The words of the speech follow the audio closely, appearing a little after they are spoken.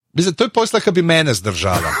Mislim, to je posla, ki bi mene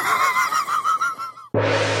zdržala.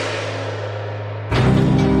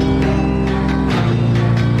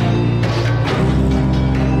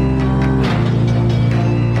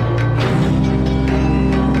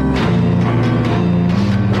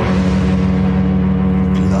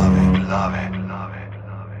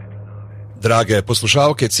 Drage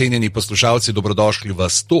poslušalke, cenjeni poslušalci, dobrodošli v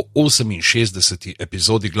 168.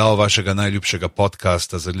 epizodi glav vašega najljubšega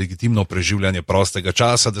podcasta za legitimno preživljanje prostega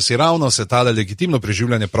časa, da si ravno se tale legitimno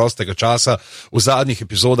preživljanje prostega časa v zadnjih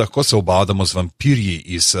epizodah, ko se ubadamo z vampirji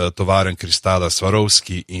iz tovaren Kristala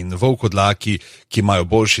Swarovski in volkodlaki, ki imajo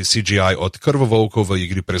boljši CGI od krvovolkov v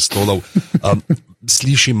Igri prestolov,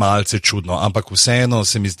 sliši malce čudno, ampak vseeno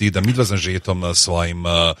se mi zdi, da midva z Anžetom svojim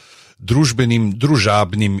družbenim,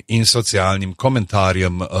 družabnim in socialnim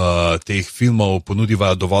komentarjem teh filmov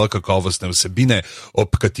ponudiva dovolj kakovostne vsebine,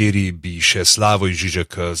 ob kateri bi še Slavoj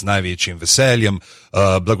Žižek z največjim veseljem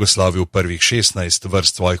blagoslovil prvih 16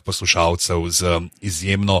 vrst svojih poslušalcev z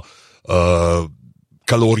izjemno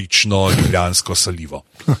kalorično ljubljansko salivo.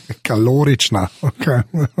 Kalorična, ok,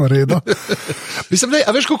 v redu. Mislim,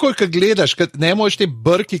 a veš, kako gledaš, ne možeš te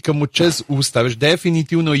brki, ki mu čez usta, veš,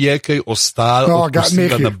 definitivno je kaj ostalo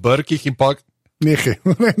na brkih in pa... Nehaj,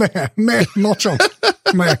 ne, nočem,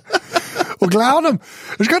 ne. V glavnem,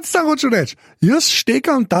 veš, kaj ti sam hočem reči, jaz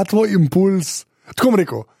štekam ta tvoj impuls, tako bom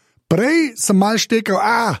rekel, prej sem mal štekal,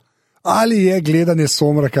 ali je gledanje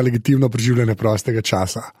Somraka legitimno preživljanje prostega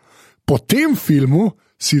časa. Po tem filmu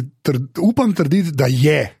si upam trditi, da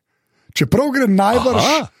je. Čeprav gre najbrž,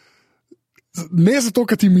 ne zato,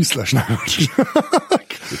 kaj ti misliš.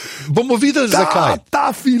 Bomo videli, zakaj. Ta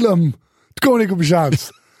film, tako neko bižanc,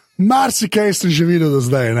 marsikaj sem že videl do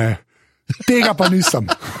zdaj, ne. Tega pa nisem.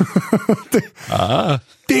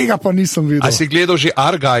 Tega pa nisem videl. A si gledal že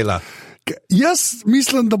Argyla? Jaz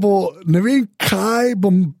mislim, da bo, ne vem, kaj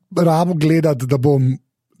bom rabo gledati, da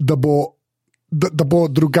bo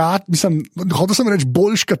drugače, mislim, hotel sem reči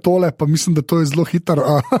boljška tole, pa mislim, da to je zelo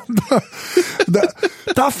hitro.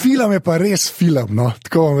 Ta film je pa res film, no,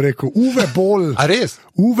 tako bom rekel. Uwe Boll. A res?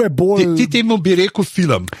 Uwe Boll. Ti temu bi rekel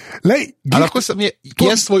film. Lahko sem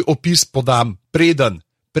jaz svoj opis podam, preden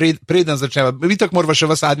začnemo. Vi tako moramo še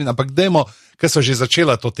vas admin, ampak dajmo, ker so že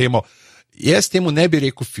začela to temo. Jaz temu ne bi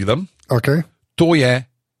rekel film. Okay. To je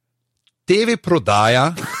TV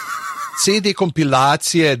prodaja, CD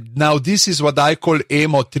kompilacije Now This Is What I Call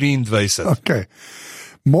Emo 23. Okay.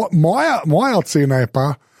 Moja ocena je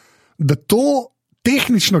pa, da to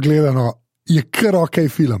tehnično gledano je kar ok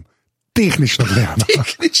film. Tehnično gledano.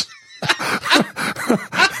 Tehnično.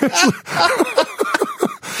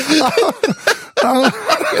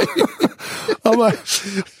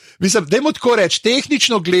 Mislim, dajmo tako reči,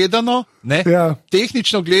 tehnično gledano, ne? Ja.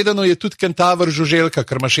 Tehnično gledano je tudi Kentaver Žuželka,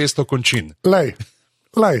 ker ima 600 končin. Lej,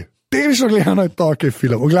 tehnično gledano je to ok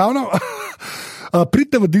film. V glavnem,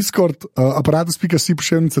 pridite v Discord, aparatus.si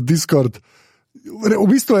pošiljnica Discord. V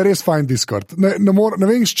bistvu je res fajn Discord. Ne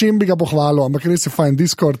vem, s čim bi ga pohvalil, ampak res je fajn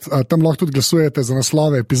Discord. Tam lahko tudi glasujete za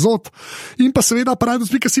naslove epizod. In pa seveda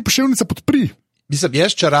aparatus.si pošiljnica podpri. Mislim,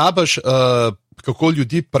 jaz, če rabaš, kako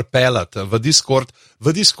ljudi pripelati v Discord,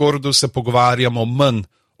 v Discordu se pogovarjamo manj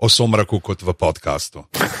o Somraku kot v podcastu.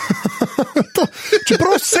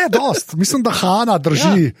 Čeprav vse dost, mislim, da Hana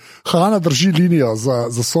drži linijo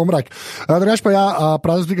za Somrak. Drugač pa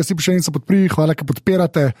pravzaprav si še podpri, hvala, ki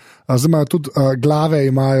podpirate. Zdaj imajo tudi glave,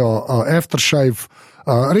 imajo aftershave.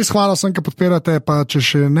 Res hvala vsem, ki podpirate, pa če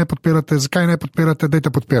še ne podpirate, zakaj ne podpirate, dajte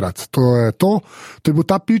podpirati. To je to. To je bil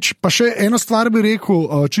ta pič. Pa še eno stvar bi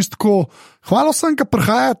rekel, čistko, hvala vsem, ki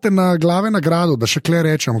prihajate na glave nagrado, da še kle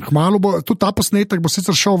rečem. Kmalu bo, tudi ta posnetek bo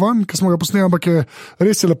sicer šel ven, ker smo ga posneli, ampak je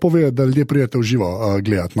res lepo vedeti, da ljudje prijete v živo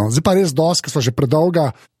gledati. No. Zdaj pa res dosti, ker so že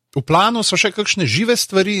predolga. V planu so še kakšne žive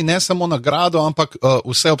stvari, ne samo nagrado, ampak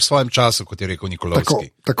vse ob svojem času, kot je rekel Nikolovski.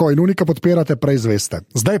 Tako, in unika podpirate, prej zveste.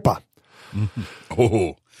 Zdaj pa.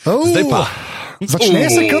 Zdaj pa. Začne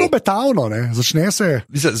se kar obetavno, ne?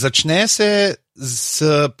 Začne se z,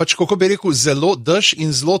 pač, kako bi rekel, zelo dež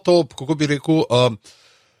in zelo to, kako bi rekel,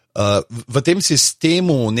 v tem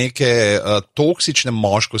sistemu neke toksične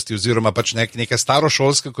moškosti oziroma pač neke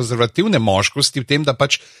starošolske konzervativne moškosti v tem, da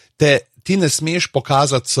pač ti ne smeš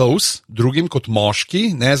pokazati solz drugim kot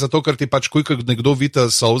moški, ne, zato ker ti pač, ko nekdo vidi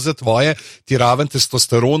solze tvoje, ti raven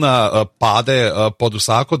testosterona pade pod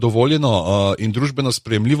vsako dovoljeno in družbeno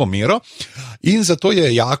sprejemljivo mero. In zato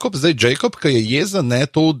je Jakob, zdaj Jacob, ki je jezen, ne,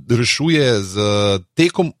 to rešuje z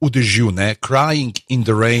tekom v dežju, ne, crying in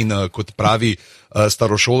the rain, kot pravi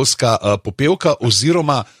starošolska popevka,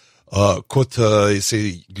 oziroma kot se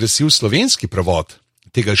je glasil slovenski prevod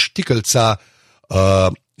tega štikelca,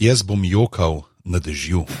 jaz bom jokal na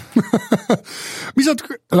dežju. Mislim,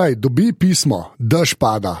 lej, dobi pismo, dež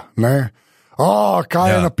pada.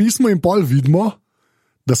 Kaj je na pismu in pol vidimo,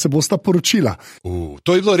 da se bosta poročila.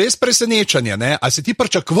 To je bilo res presenečenje. Ne? A si ti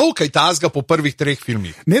pričakoval kaj tazga po prvih 3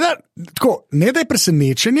 filmih? Ne da je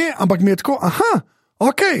presenečenje, ampak mi je tako,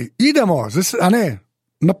 ok, idemo,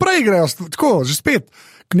 naprej grejo, tako, že spet.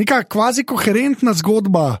 Neka kvazi koherentna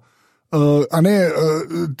zgodba,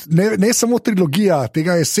 ne samo trilogija,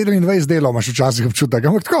 tega je 27 delov, imaš včasih občutek,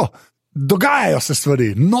 ampak tako. Dogajajo se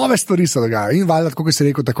stvari, nove stvari se dogajajo. In valjda, kot si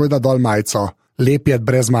rekel, tako je da dol majico, lep je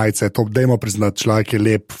brez majice, to dajmo priznati, človek je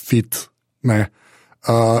lep, fit,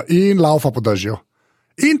 in laufa po dežju.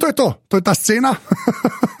 In to je ta scena.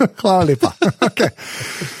 Hvala lepa. Okay.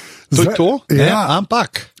 To je to, ja.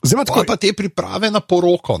 Ampak zdaj pa te priprave na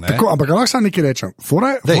poroko. Tako, ampak lahko samo nekaj rečem.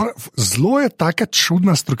 Zelo je taka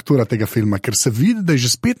čudna struktura tega filma, ker se vidi, da je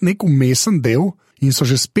že spet nek umesen del in so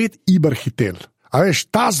že spet hitel. A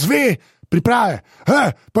veš, ta zve priprave,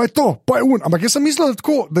 pa je to, pa je ampak jaz sem mislil,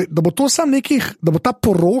 da bo to sam nekih, da bo ta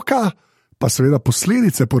poroka, pa seveda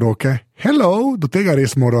posledice poroke, do tega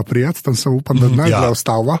res mora prijeti, tam se upam, da najbolj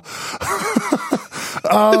ostava.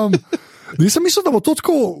 Jaz sem mislil, da bo to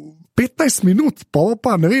tako 15 minut,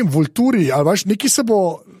 pa ne vem, Volturi, ali veš, neki se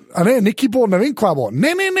bo, neki bo, ne vem kva bo,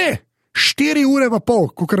 ne, 4 ure pa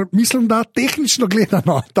pol, ker mislim, da tehnično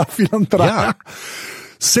gledano ta film traja.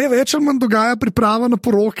 Vse več ali manj dogaja priprava na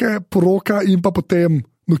poroka in pa potem,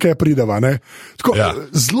 kaj prideva.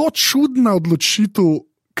 Zelo čudna odločitev,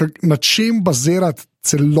 na čem bazirati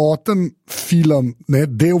celoten film,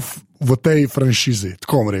 del v tej franšizi,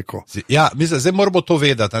 tako bom rekel. Ja, mislim, zdaj moramo to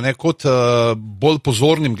vedeti, kot bolj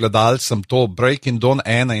pozornim gledalcem to Breaking Dawn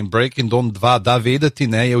 1 in Breaking Dawn 2 da vedeti,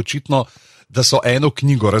 je očitno, da so eno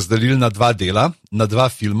knjigo razdelili na 2 dela, na 2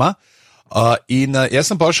 filma. In jaz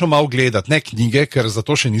sem pa šel malo gledati, ne knjige, ker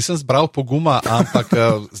zato še nisem zbral poguma, ampak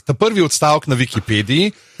ta prvi odstavek na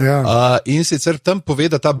Wikipediji. In sicer tam pove,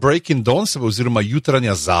 da ta Breaking Dawn, oziroma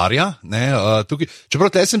jutranja zarja, čeprav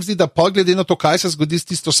tle se mi zdi, da poglede na to, kaj se zgodi s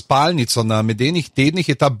tisto spalnico na medenih tednih,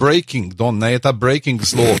 je ta Breaking Dawn, je ta Breaking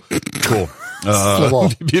zelo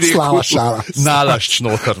slava šala. Nalašč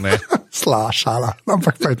noter, Slava šala,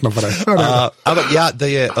 ampak pojď naprej. Ampak ja, da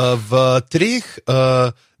je v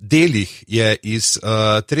 3 delih je iz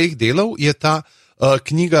 3 delov je ta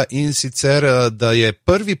knjiga in sicer, da je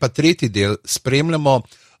prvi pa 3. del spremljamo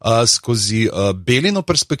skozi Belino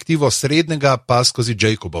perspektivo, srednjega pa skozi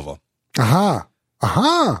Jacobovo. Aha,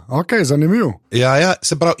 ok, zanimiv. Ja,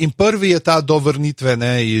 se pravi, in prvi je ta do vrnitve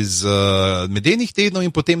iz medenih tednov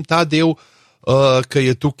in potem ta del, ki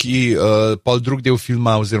je tukaj pol drug del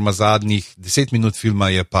filma oziroma zadnjih 10 minut filma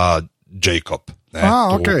je pa Jacob.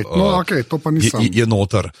 To pa nisem. Je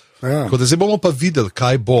noter. Ja. Da zdaj bomo pa videli,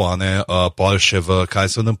 kaj bo, pol še kaj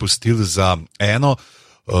so nam pustili za eno,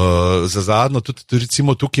 za zadnjo. Tudi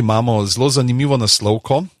recimo tukaj imamo zelo zanimivo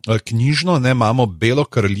naslovko, knjižno, imamo Belo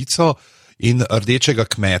kraljico in Rdečega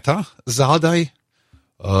kmeta zadaj.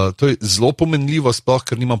 To je zelo pomenljivo, sploh,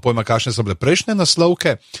 ker nimam pojma, kakšne so bile prejšnje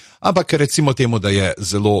naslovke, ampak recimo temu, da je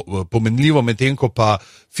zelo pomenljivo, medtem ko pa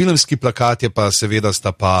filmski plakat je pa seveda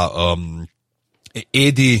sta pa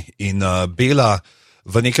Edi in Bela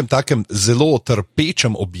v nekem takem zelo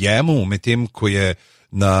trpečem objemu, medtem ko je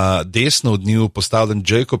na desno od njiju postavljen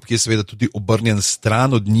Jacob, ki je seveda tudi obrnjen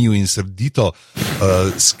stran od njiju in srdito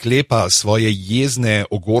sklepa svoje jezne,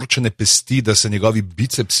 ogorčene pesti, da se njegovi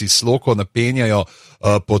bicepsi sloko napenjajo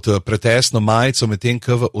pod pretesno majico, medtem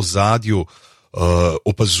ko v ozadju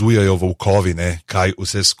opazujejo volkovi, kaj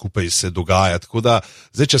vse skupaj se dogaja. Tako da,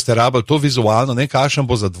 zdaj, če ste rabili to vizualno, kakšen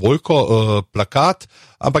bo za dvojko plakat,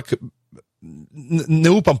 ampak ne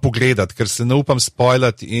upam pogledati, ker se ne upam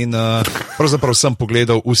spoilati in pravzaprav sem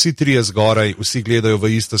pogledal, vsi 3 zgoraj, vsi gledajo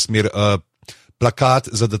v isto smer. Plakat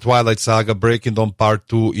za The Twilight Saga Breaking Dawn Part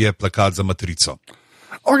 2 je plakat za Matrico.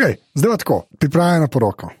 Ok, zdaj pa tako, pripravljena na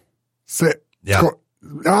poroko.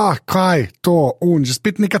 Kaj to, že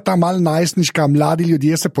spet neka ta mal najstniška, mladi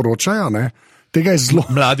ljudje se poročajo, tega je zelo...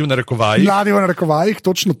 Mladi v narekovajih. Mladi v narekovajih,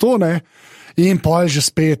 točno to, In pol že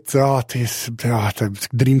spet,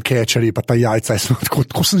 dreamcatcheri, pa ta jajca,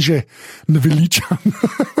 tako sem že naveličan.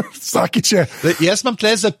 Vsakič je. Jaz imam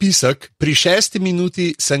tle zapisek, pri 6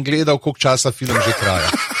 minuti sem gledal, koliko časa film že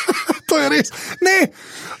traja. To je res. Ne,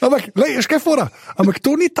 ampak, škaj fora, ampak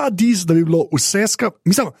to ni ta diz, da bi bilo vse skupaj.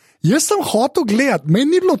 Mislim, jaz sem hotel gledati,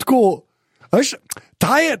 meni ni bilo tako, veš,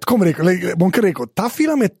 ta je, tako bom rekel, ta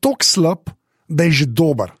film je tok slab, da je že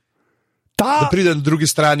dober. Da pride na drugi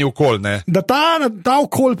strani okol, Da ta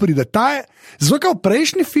okol pride. Zato, kot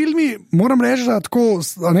prejšnji filmi, moram reči, da tako,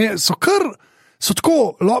 so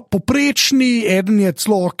tako poprečni, eden je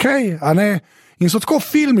celo ok, In so tako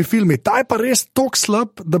filmi, ta je pa res tako slab,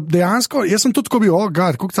 da dejansko, jaz sem tudi tako bil,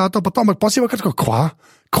 kako se to pa to, ampak pa si pa kratko,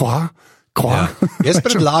 kva? Ja. Jaz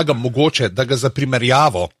predlagam mogoče, da ga za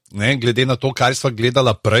primerjavo, ne, glede na to, kar sva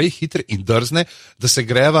gledala prej, Hitri in drzne, da se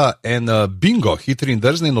greva en bingo, Hitri in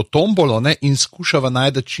drzne, eno tombolo, ne, in skušava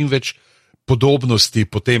najti čim več podobnosti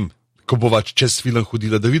potem, ko bova čez film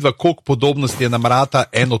hodila, da vidva, koliko podobnosti je namerata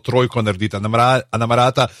eno trojko narediti,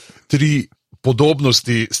 namerata 3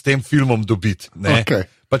 podobnosti s tem filmom dobiti. Okay.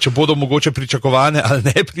 Pa če bodo mogoče pričakovane ali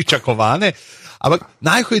ne pričakovane. Ampak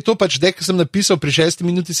najhoj je to pač, ko sem napisal pri 6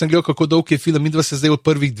 minuti, sem gledal, kako dolg je film, in dva se zdaj v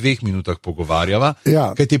prvih 2 minutah pogovarjava.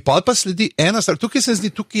 Ja. Kaj ti pa sledi ena stvar, tukaj se zdi,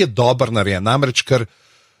 tukaj je dober narejen, namreč ker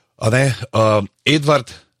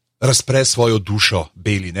Edward razpre svojo dušo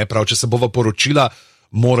Beli, ne, prav, če se bova poročila,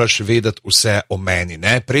 moraš vedeti vse o meni,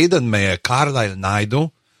 ne, preden me je Carlyle najdel,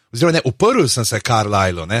 oziroma ne, uprl sem se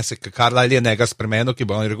Carlylu, ne, Carlyle je njega spremenil, ki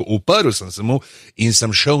bo on rekel, uprl sem se mu in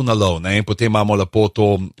sem šel na lov, ne, in potem imamo lepo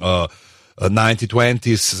to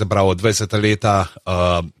 1920s, se pravi 20 leta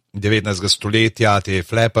 19. stoletja, te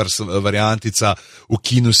Flappers variantica, v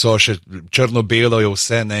kinu so še črno-belo je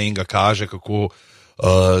vse, ne, in ga kaže, kako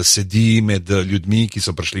sedi med ljudmi, ki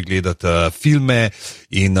so prišli gledati filme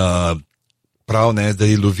in prav, ne, da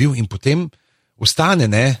je lovil in potem ostane,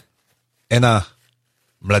 ne, ena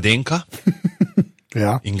mladenka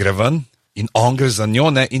ja. In gre ven in on gre za njo,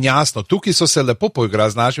 ne, in jasno, tukaj so se lepo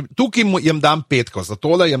poigrali z našim, tukaj jem dam 5, za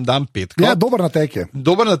tole jem dam 5. Ja, dober natek je.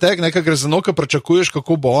 Dober natek, nekaj gre za njo, ker pričakuješ,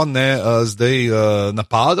 kako bo on zdaj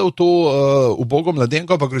napadal to ubogo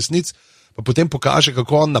mladenko, pa resnic pa potem pokaže,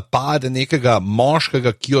 kako on napade nekega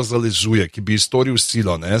moškega, ki jo zalezuje, ki bi storil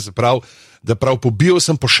silo, ne, da prav pobil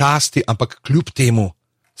sem pošasti, ampak kljub temu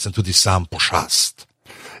sem tudi sam pošast.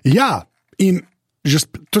 Ja, in že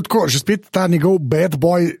spet ta njegov bad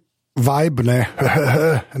boy vibe, ne.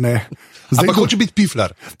 Ampak hoče biti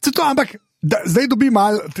piflar. Ampak zdaj dobi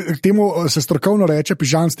malo, temu se strokovno reče,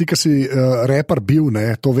 pižamski, ki si reper bil,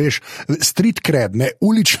 ne, to veš, street cred, ne,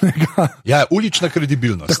 uličnega. Ja, ulična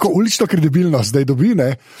kredibilnost. Tako, ulično kredibilnost zdaj dobi,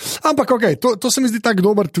 ne. Ampak ok, to se mi zdi tak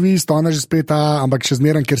dober twist, ona že spet, ampak še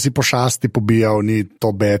zmeren, ker si pošasti pobijal, ni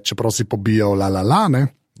to bad, čeprav si pobijal, ne.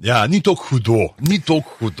 Ja, ni to hudo.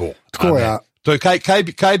 Tako, ja. To je,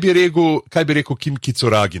 kaj bi rekel Kim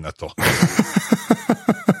Kitsuragi na to?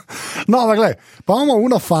 No, ampak gled, pa imamo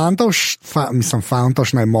uno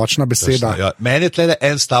fantoš, najmočna beseda. Ja. Meni je tle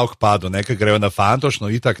en stavek padel, nekaj grejo na fantošno,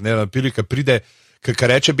 itak, ne, vampiri, ki pride, ki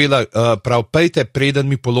reče Bela, prav, pejte, preden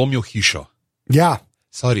mi polomijo hišo. Ja.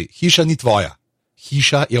 Sorry, hiša ni tvoja.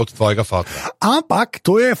 Hiša je od tvojega fotra. Ampak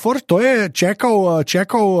to je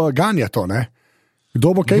čekal Ganja to, ne?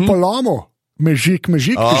 Kdo bo kaj polomil? Mežik,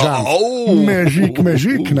 pižam.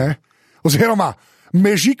 Mežik, ne? Oziroma,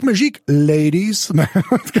 mežik, ladies, ne?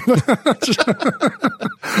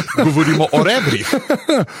 Govorimo o rebrih.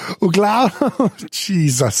 V glavnem,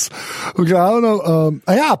 Jezus. V glavnem,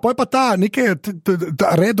 ja, pa je pa ta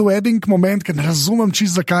red wedding moment, ker ne razumem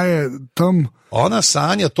čisto, zakaj je tam. Ona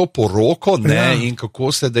sanja to poroko, ne, ja. In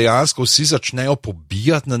kako se dejansko vsi začnejo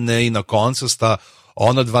pobijati na nej, na koncu sta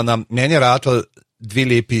ona dva nam, meni je ratel 2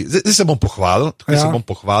 lepi, zdaj se bom pohvalil,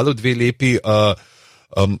 2 lepi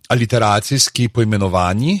aliteracijski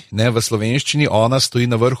poimenovanji, ne, v slovenščini, ona stoji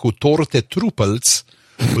na vrhu torte trupelc,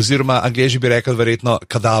 oziroma Angleži bi rekli verjetno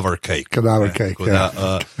cadaver cake. Cadaver cake, ja.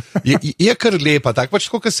 Je kar lepa, tako pač,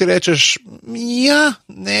 ko si rečeš, ja,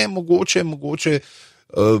 ne, mogoče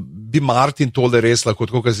bi Martin tole res lahko,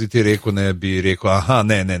 kot si ti rekel, ne bi rekel,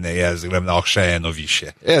 ne, jaz grem še eno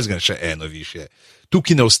više.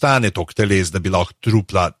 Tukaj ne ostane toliko teles, da bi lahko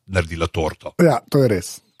trupla naredila torto. Ja, to je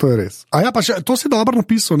res. A ja, pa še, to si dobro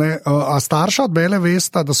napisal, ne? A starša od Bele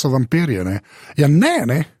vesta, da so vampirje, ne? Ja, ne.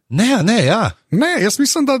 Ne, ja. Ne, jaz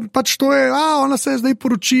mislim, da pač to je, ona se zdaj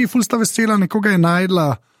poroči, ful sta vesela, nekoga je najdla.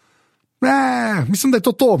 Ne, mislim, da je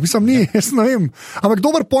to, mislim, ni, jaz ne vem. Ampak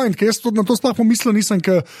dober point, ker jaz na to sploh pomislil nisem,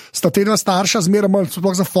 ker sta te dva starša zmeraj,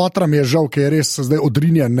 sploh za fotra mi je žal, ker je res zdaj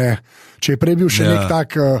odrinjen, ne. Če je prej bil še nek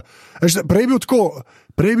tak,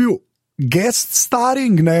 prej bil guest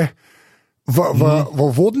starring, ne, v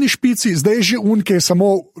vodni špici, zdaj je že unke,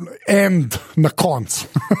 samo end na konc.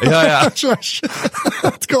 Ja.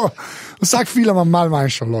 Tako, vsak film ima malo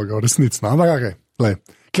manjšo vlogo, resnično, ampak okay, glej.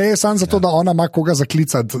 Klej je samo zato, da ona ima koga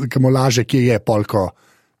zaklicati, ki mu laže, kje je polko,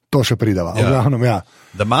 to še prideva. Ja. Ja.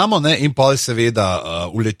 Da imamo, ne, in pol seveda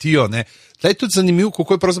uletijo, ne. Tle je tudi zanimivo,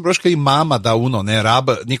 kako je pravzaprav, kaj mama da uno, ne,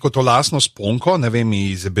 rab neko to lasno sponko, ne vem,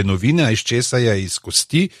 iz benovine, iz česa je, iz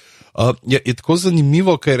kosti. Je tako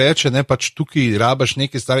zanimivo, kaj reče, ne, pač tukaj rabaš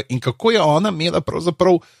nekaj stvari in kako je ona imela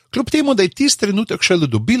pravzaprav, kljub temu, da je tisti trenutek šele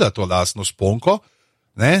dobila to lasno sponko,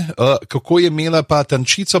 kako je imela pa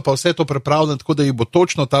tančico, pa vse to pripravljeno, tako da ji bo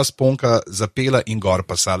točno ta sponka zapela in gor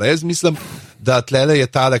pasala. Jaz mislim, da tlele je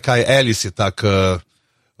tale, kaj Alice je tak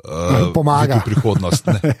pomaga prihodnost.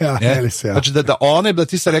 Ja, Alice, ja. Pač, da ona je bila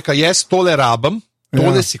tista reka, jaz tole rabim,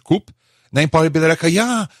 tole si kup, ne, in pa je bila reka,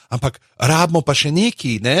 ja, ampak rabimo pa še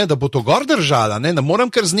neki, ne, da bo to gor držala, ne moram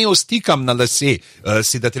kar z njo stikam na lase,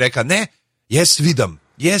 si da ti reka, ne, jaz vidim,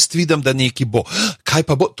 da neki bo. Kaj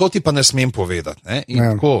pa bo, to ti pa ne smem povedati. Ne? In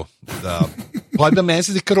tako, da meni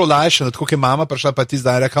se ti kar olajšano, tako, ko je mama prišla, pa ti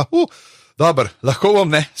zdaj reka, dobro, lahko bom,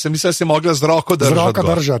 ne, sem mislila, da si mogla z roko držati. Z roko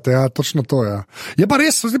držati, ja, točno to, ja. Je pa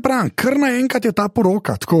res, zdaj pravim, kar naenkrat je ta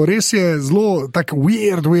poroka, tako res je zelo tak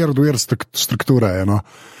weird struktura, je, no.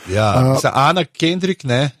 Ja, Ana Kendrick,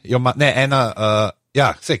 ne,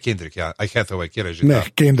 vse Kendrick, ja, I Hathaway, kjer je že ne,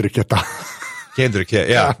 ta? Kendrick je ta. Kendrick je,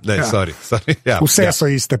 sorry. Ja, vse so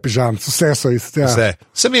iste pižamce, vse so iste. Ja. Vse.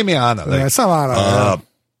 Sem ime Ana. Samo Ana.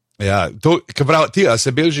 To, prav, ti, a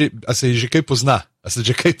se že kaj pozna? A se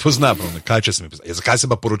že kaj pozna? Kaj, če se mi pozna? Zakaj se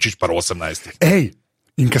pa poročiš par 18? Ej,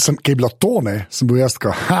 in kaj je bilo to, ne, sem bil jaz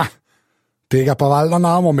tako, tega pa valjda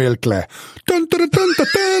namo melkle.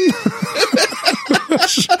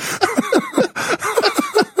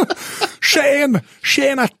 Še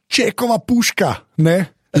ena čekova puška,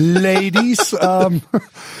 ne? Ladies,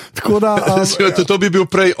 tako da... To bi bil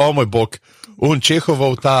prej, moj bog,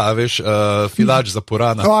 Čehovov ta, veš, filač za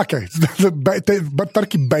porana. Ok,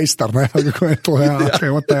 trki bejstar, ne, kako je to, ja,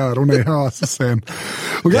 whatever, se sem.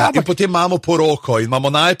 In potem imamo poroko in imamo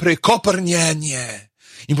najprej koprnjenje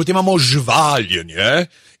in potem imamo živaljenje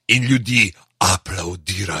in ljudi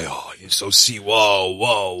aplaudirajo in so vsi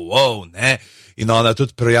wow, ne. In ona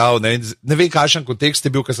tudi prijav, ne vem, kakšen kontekst je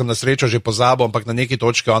bil, ker sem na srečo že pozabil, ampak na neki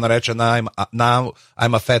točki ona reče, now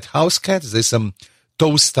I'm a fat house cat, zdaj sem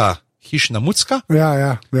tosta hišna mucka.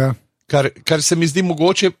 Ja. Kar se mi zdi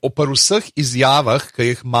mogoče pri vseh izjavah, ki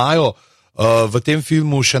jih imajo v tem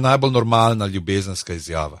filmu, še najbolj normalna ljubezenska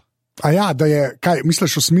izjava. A ja, da je, kaj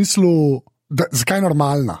misliš v smislu, zakaj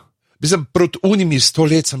normalna? Mislim, proti unimi 100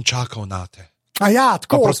 let sem čakal na te. A ja,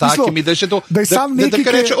 tako, takimi, da je sam nekaj,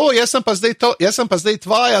 da reče, jaz sem pa zdaj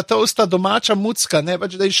tvoja, tosta domača mucka, ne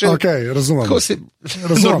pač, da je še... Ok, razumem.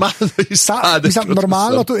 Normalno izpade.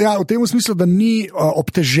 Normalno, v tem smislu, da ni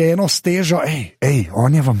obteženo s težo,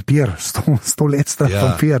 on je vampir, 100 let star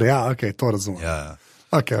vampir, ja, ok, to razumem. Ja.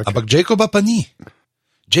 Okay. Ampak Jacoba pa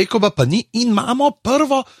ni in imamo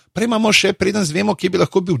prvo, prej imamo še, preden zvemo, kje bi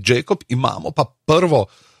lahko bil Jacob, imamo pa prvo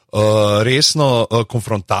resno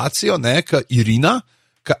konfrontacijo, ne, Irina.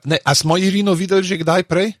 A smo Irino videli že kdaj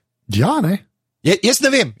prej? Ja, ne. Jaz ne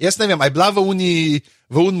vem, a je bila v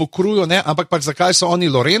unmu kruju, ne, ampak pač zakaj so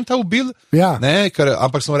oni Lorenta ubili? Ja. Ne,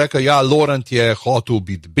 ampak smo rekli, ja, Lorent je hotel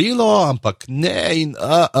ubiti Belo, ampak ne in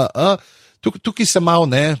tukaj se malo,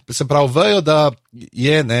 ne, se pravi, vejo, da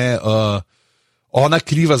je, ne, ona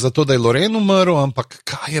kriva za to, da je Loren umrl, ampak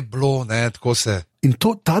kaj je bilo, ne, tako se... In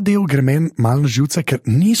ta del gre meni malo na živce, ker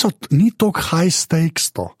ni toliko high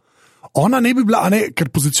stakes to. Ona ne bi bila,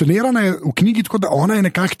 ker pozicionirana je v knjigi tako, da ona je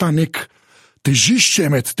nekako ta nek težišče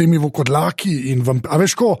med temi vokodlaki in a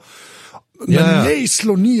veš ko, na njej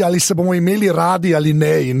sloni, ali se bomo imeli radi ali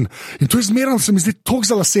ne. In to je zmerno, se mi zdi toliko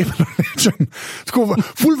za lase rečem. Tako,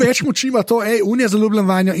 ful več moči ima to, on je zaljubljen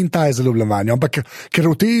vanjo in ta je zaljubljen vanjo. Ampak ker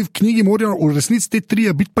v tej knjigi morajo v resnici te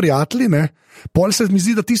trije biti prijatelji, ne, pol se mi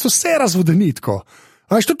zdi, da tisto se razvodeni tako.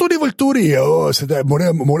 A što tudi v Volturi,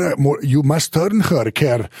 you must turn her,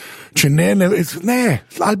 ker če ne,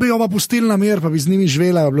 ali bi jo pa pustili na mer, pa bi z njimi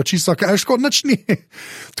živela, bilo čisto, nič ni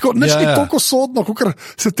toliko sodno, kot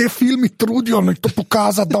se te filmi trudijo to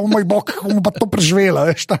pokazati, da moj bog, bomo pa to preživela,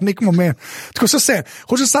 veš, ta nek moment. Tako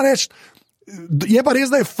hoče se reči, je pa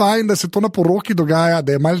res, da je fajn, da se to na poroki dogaja,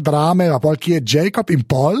 da je malo drame, a pol, ki je Jacob in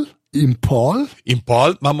Paul. In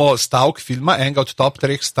pol imamo stavek filma, enega od top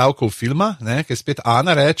 3 stavkov filma, ki spet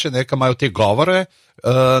Ana reče, ki imajo te govore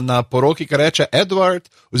na poroki, ki reče Edward,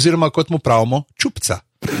 oziroma kot mu pravimo, čupca.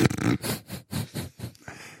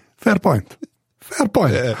 Fair point.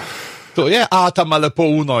 To je Ata ima lepo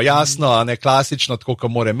uno, jasno, a ne klasično, tako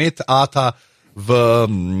kot mora imeti Ata v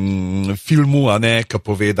filmu, ki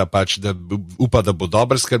poveda pač, da upa, da bo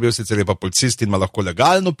dobro skrbel, sicer je pa policist in ima lahko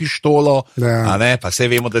legalno pištolo, pa vse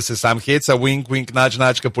vemo, da se sam heca, wink,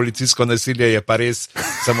 nač, ker policijsko nasilje je pa res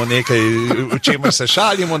samo nekaj, v čemer se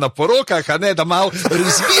šalimo na porokah, da malo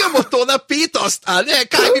razvijamo to napetost,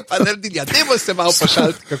 kaj bi pa naredili, dajmo se malo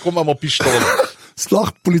pošaliti, kako imamo pištolo.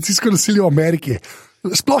 Sploh policijsko nasilje v Ameriki.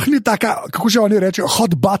 sploh ni taka, kako že oni rečejo,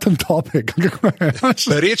 hot button topic.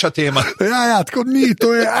 Pereča tema. Ja, tako ni,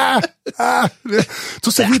 to je.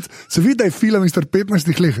 To se vidi, da je film iz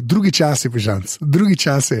 15 let, drugi časi, pižanc, drugi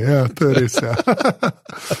časi, ja, to je res. Ja.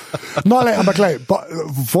 No, ampak,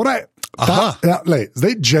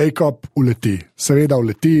 zdaj Jacob uleti, seveda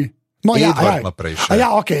uleti. No, Edward ima prej še.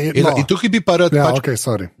 Okay, no. In tukaj bi pa rad,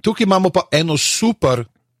 tukaj imamo pa eno super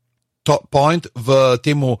point v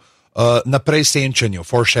temu naprej senčenju,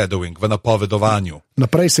 foreshadowing, v napovedovanju.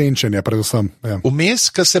 Naprej senčenje, predvsem. Ja. Vmes,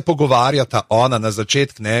 ko se pogovarjata ona na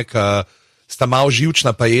začetku, ko sta malo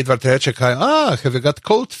živčna, pa Edward reče, have you got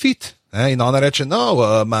cold feet? In ona reče,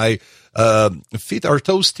 no, my feet are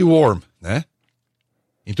toasty warm. Ne?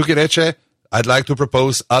 In tukaj reče, I'd like to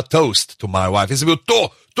propose a toast to my wife. In sem bil,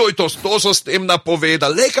 to so s tem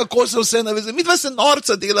napovedali, le kako se vse navezuje. Mi dva se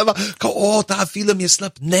norca delava, ta film je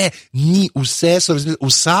slab. Ne, ni, vse so razumeli.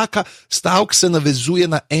 Vsaka stavka se navezuje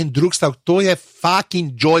na en drug stavek. To je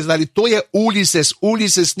fucking Joyce, ali to je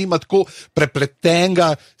Ulises nima tako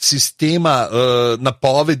prepletenega sistema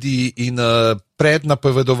napovedi in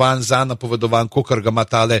prednapovedovan, za napovedovan, kakor ga ima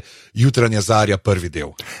tale Jutranja zarja prvi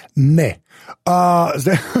del. Ne.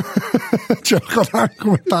 Zdaj, če lahko dam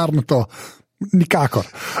komentar na to, nikakor.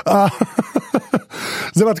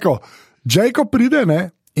 Zdaj pa tako, Jacob pride, ne,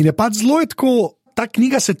 in je pač zelo tako, ta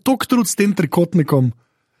knjiga se toliko trudi s tem trikotnikom,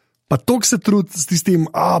 pa toliko se trudi s tistim,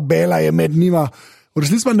 Bela je med njima. V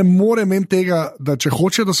resnici pa ne more imeti tega, da če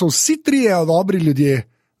hoče, da so vsi trije dobri ljudje,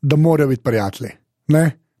 da morajo biti prijatelji.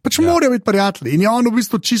 Ne? Pač morajo biti prijatelji. In je on v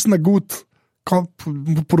bistvu čist na gut, ko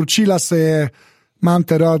poročila se je, imam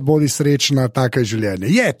te rad, bodi srečna, tako je življenje.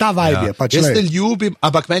 Je, ta vibe je. Pač, jaz te ljubim,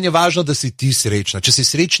 ampak meni je važno, da si ti srečna. Če si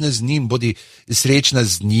srečna z njim, bodi srečna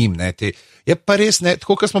z njim. Ne, je pa res, ne,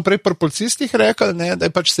 tako kot smo prej pri policistih rekli, ne, da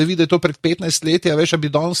je pač se vidi, da je to pred 15 leti, a veš, a bi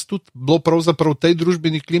danes tudi bilo pravzaprav v tej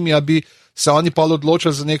družbeni klimi, a bi se oni pa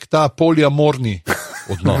odločili za nek ta poliamorni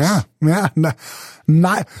odnos.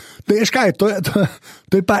 Veš kaj, to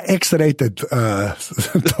je pa X-rated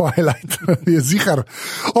Twilight, je zihar.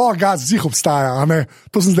 Zih obstaja, a ne?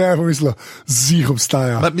 To sem zdaj pomislil, zih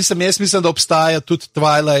obstaja. Jaz mislim, da obstaja tudi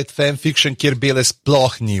Twilight fanfiction, kjer Bele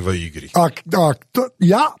sploh ni v igri.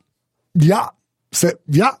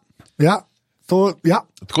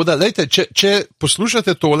 Tako da, lejte, če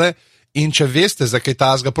poslušate tole in če veste, za kaj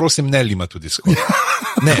tazga, prosim, ne lima tudi skozi.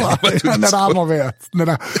 Ne rabimo vedeti.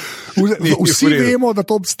 Vsi vemo, da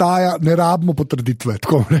to obstaja, ne rabimo potrditve.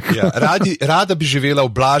 Rada bi živela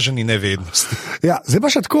v blaženi nevednosti. Zdaj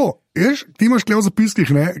pa še tako, ti imaš tukaj v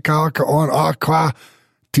zapiskih,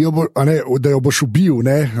 da jo boš ubil,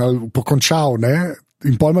 ali pokončal,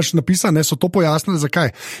 in pol imaš napisano, so to pojasnili,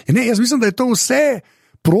 zakaj. Jaz mislim, da je to vse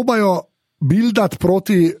probajo buildati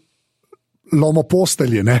proti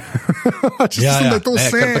lomopostelji. Mislim, da je to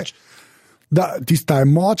vse. Tista je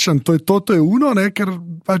močen, to je uno, ker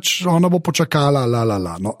pač ona bo počakala,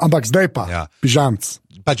 no. Ampak zdaj pa, pižamc.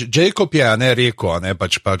 Pač Jacob je rekel,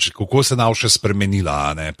 pač, kako se nav še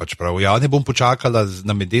spremenila. Ne bom počakala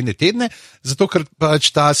na medene tedne, zato ker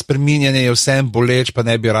pač ta spreminjanje je vsem boleč, pa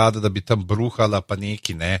ne bi rada, da bi tam bruhala, pa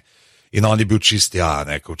neki, ne. In on je bil čist,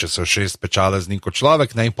 če so še spečala z njim kot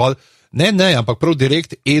človek, in pol. Ne, ampak prav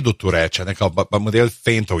direkt Edo tu reče, pa model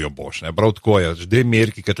fentov jo boš, prav tako je, dve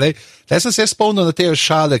merki, tle sem se spomnil na te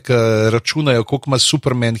šale, ki računajo, koliko ima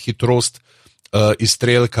Superman hitrost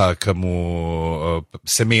izstrelka, ki mu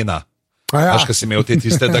semena. Veš, ki si imel te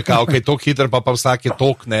tiste, da je to hiter, pa vsak je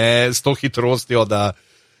tok, s to hitrostjo, da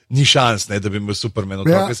ni šans, da bi imel Superman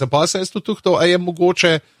otroke. Pa se jaz tudi to, a je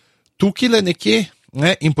mogoče tukile nekje,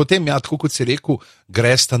 in potem, tako kot si rekel,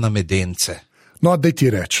 gresta na medence. No, daj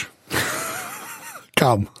ti reč.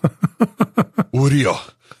 Kam? Urijo,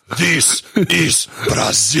 this is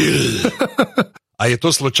Brazil. A je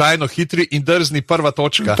to slučajno hitri in drzni prva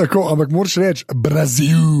točka? Tako, ampak moraš reči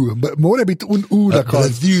Brazil. Mora biti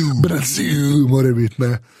Brazil, mora biti,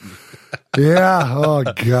 ne.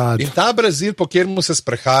 God. In ta Brazil, po kjermu se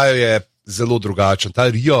sprehajajo, je zelo drugačen. Ta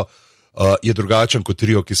Rio je drugačen kot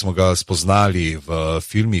Rio, ki smo ga spoznali v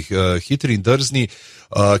filmih Hitri in drzni,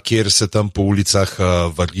 kjer se tam po ulicah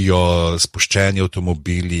valijo spuščeni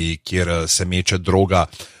avtomobili, kjer se meče droga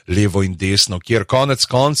levo in desno, kjer konec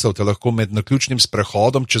koncev te lahko med naključnim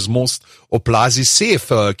sprehodom čez most oplazi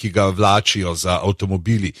sef, ki ga vlačijo za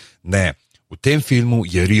avtomobili. Ne, v tem filmu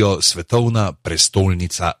je Rio svetovna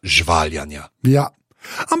prestolnica žvaljanja. Ja,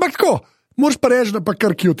 ampak tako. Moraš pa reči, da pa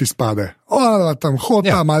kar cute izpade. Tam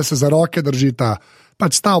hota, malo se za roke držita,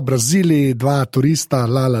 pač sta v Braziliji, dva turista,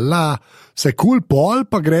 vse cool, pol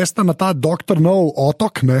pa gresta na ta Dr. No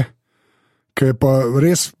otok, Ker je pa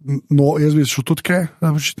res, no, jaz bi šel tudi kaj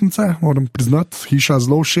na počitnice, moram priznati, hiša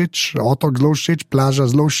zelo všeč, otok zelo všeč, plaža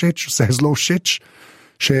zelo všeč, vse zelo všeč,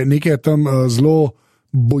 še nekaj tam zelo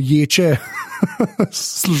boječe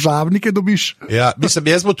služabnike dobiš. Ja,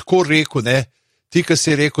 mislim, jaz bom tako rekel, ne, ti, ki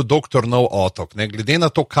si rekel doktor nov otok, ne, glede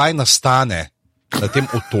na to, kaj nastane na tem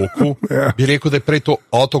otoku, Ja. bi rekel, da je prej to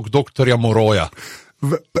otok doktorja Moroja.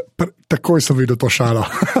 Takoj sem videl to šalo.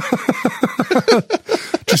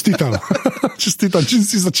 Čestitam, čim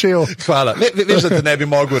si začel. Hvala. Veš, da te ne bi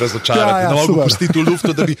mogel razočarati, ne mogel pustiti v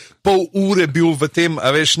luftu, da bi pol ure bil v tem,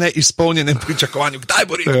 a veš, neizpolnjenem pričakovanju. Kdaj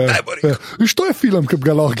bo rekel, kdaj bo rekel? Viš, to je film, ki bi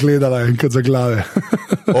ga lahko gledala enkrat za glave.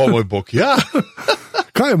 O moj bog, ja.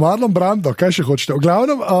 Kaj je Marlon Brando, kaj še hočete? V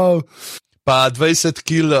glavnem, Pa 20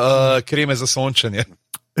 kil kreme za sončenje.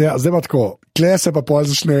 ja, zdaj pa tako, kle se pa pol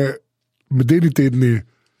začne medeni tedni.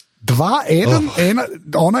 2, 1, ena,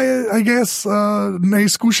 ona je, I guess,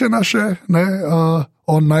 neizkušena še, ne,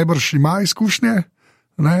 on najbrž ima izkušnje,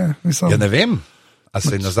 ne, mislim. Ja, ne vem, a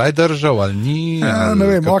se je nazaj držal ali ni, Ja, ne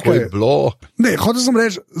vem, kako okej. je bilo. Ne, hotel sem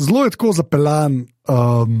reči, zelo je tako zapeljan,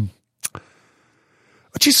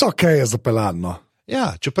 čisto ok je zapeljan, no.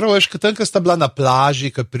 Ja, čeprav veš, tam, ko sta bila na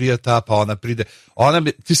plaži, ko prijeta, pa ona pride.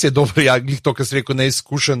 Ti si je dobro, ja, glih to, kar si rekel,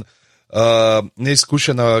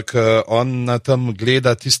 neizkušena, ko on tam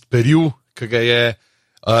gleda tist peril, ki ga je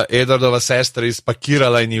Edwardova sestra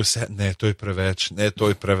izpakirala in je vse, ne, to je preveč, ne, to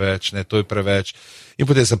je preveč, ne, to je preveč. In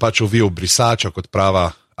potem se pač uvil brisača kot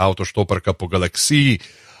prava avtoštoparka po galaksiji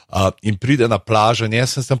in pride na plažo in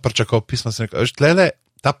jaz sem tam pričakoval pismo, sem rekel, veš, tlele,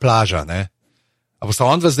 ta plaža, ne, a bosta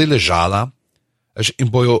ondva zdaj ležala, in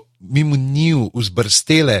bojo mimo njiju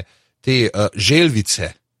vzbrstele te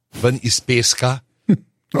želvice ven iz peska, in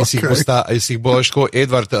si jih boš tako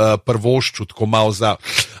Edward prvoščil, tako malo za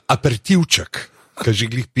aperitivček, ki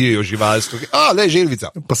že glih pijejo živalstvo. Le,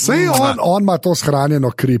 želvica. Pa sej on ima to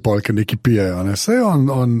shranjeno kri, ki neki pijejo, ne? Sej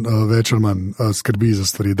on več ali manj skrbi za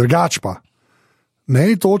stvari. Drugač pa, na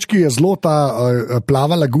eni točki je zelo ta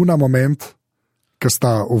plava laguna moment, ki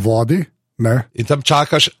sta v vodi. Ne? In tam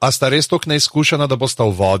čakaš, a sta res toliko neizkušena, da bosta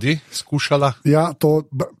v vodi skušala? Ja, to,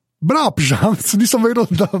 bravo, pižamc, nisem vedel,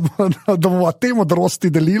 da bomo te modrosti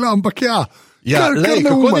delila, ampak ja. Ja,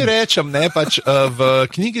 kako ne rečem, ne, pač, v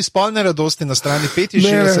knjigi Spolne radosti na strani 65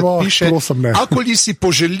 piše, akoli si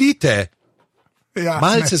poželite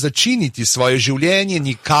malce začiniti svoje življenje,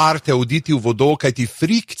 nikarte oditi v vodo, kajti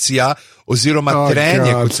frikcija oziroma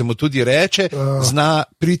trenje, kot se mu tudi reče, zna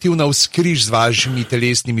priti v navzkriž z vašimi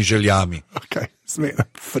telesnimi željami. Okay,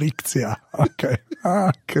 frikcija, okay.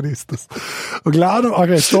 Kristus. V glavnem,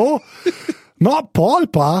 to. No,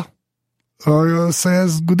 pol pa se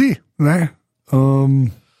zgodi, ne?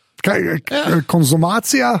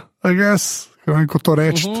 Konzumacija, I guess. Kot to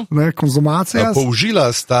reči, konzumacija.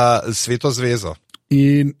 Použila sta Sveto zvezo.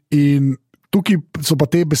 In tukaj so pa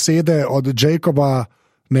te besede od Jacoba,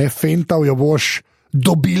 ne, fentav jo boš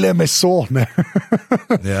dobile meso, ne.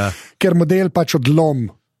 Ja. Ker model pač odlom.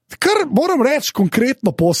 Kar moram reči,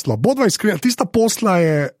 konkretno posla, bodva iskrena, tista posla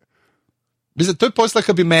je. Mislim, to je posla,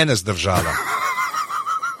 ki bi mene zdržala.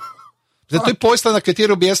 To je posla, na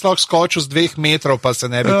katero bi jaz lahko skočil z 2 metrov, pa se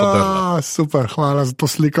ne bi podrla. Super, hvala za to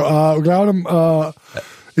sliko. V glavnem,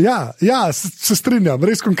 ja, se strinjam,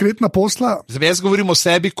 res konkretna posla. Jaz govorim o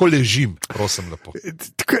sebi, ko ležim, prosim lepo.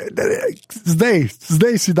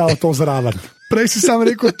 Zdaj si dal to zraven. Prej si sam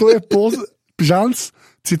rekel, to je žanc,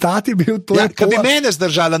 citat je bil, to je Kaj bi mene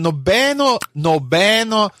zdržala, nobena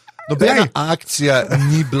akcija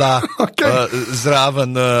ni bila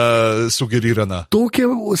zraven sugerirana. To, ki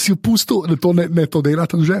si opustil, ne to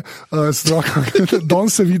delate že, don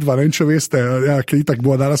se vidva, ne vem, če veste, ja, ki itak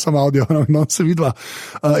bo dala sam audio, don se vidva.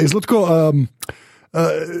 Je zelo tako,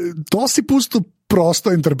 to si pustil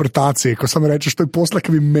prosto interpretacije, ko sam rečeš, to je posla,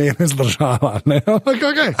 ki bi mene zdržala.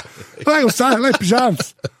 Vsaj, pižamc,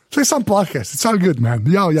 vsaj sam podcast, it's all good, man.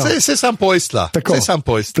 Vsaj sam pojsla. Tako.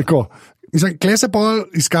 Mislim, kle se pa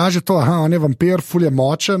izkaže to, on je vampir, ful je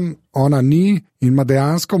močen, ona ni in ima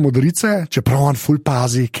dejansko modrice, čeprav on ful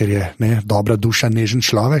pazi, ker je dobra duša, nežen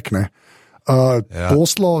človek, ne.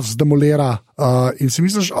 Poslo zdemolira in si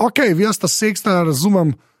misliš, ok, vi sta seksta,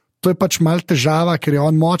 razumem, to je pač mal težava, ker je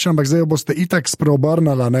on močen, ampak zdaj jo boste itak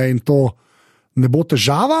spreobrnala, ne, in to ne bo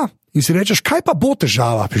težava. In si rečeš, kaj pa bo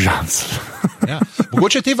težava, pižamc? Ja.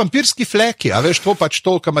 Mogoče te vampirski fleki, a veš, to pač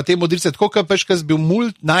to, ko ima te modrice, tako kot veš, ko si bil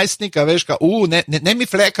najstnik, a veš, ne mi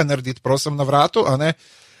fleka narediti, prosim, na vratu, a ne,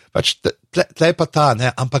 pač tle pa ta,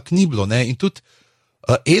 ne, ampak ni bilo, ne, in tudi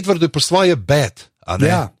Edwardu je po svoje bed, a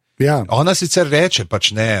ne. Ja. Ona sicer reče,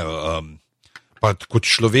 pač ne, pa kot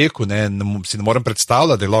človeku, ne, si ne morem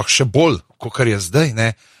predstavljati, da je lahko še bolj, kot je zdaj,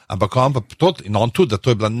 ne, Ampak on pa tudi, in on tudi, da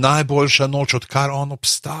to je bila najboljša noč, odkar on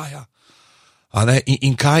obstaja.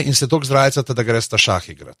 In kaj, in se toliko zrajcate, da greste šah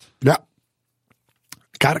igrati. Ja.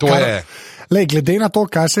 Lej, glede na to,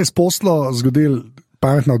 kaj se je spostlo zgodil,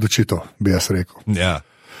 pametna odločitev, bi jaz rekel. Ja.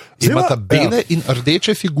 Imata bele in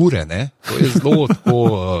rdeče figure, ne? To je zelo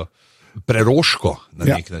tako preroško na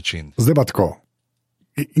nek način. Zdaj pa tako.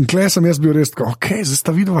 In kle sem jaz bil res tako, zdaj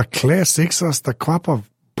sta videla kle, seksa, sta kva pa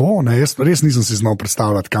bo, ne? Jaz res nisem si znal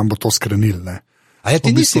predstavljati, kam bo to skrenil, ne? A ja,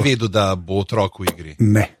 ti nisi vedel, da bo otrok v igri?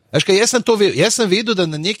 Ne. Jaz sem vedel, da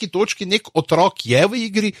na neki točki nek otrok je v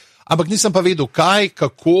igri, ampak nisem pa vedel, kaj,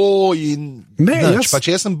 kako in nič.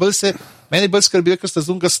 Meni je bolj skrbilo, ker sta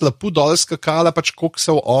zunga slapu dol skakala, koliko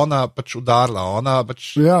se ona udarila.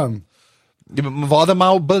 Voda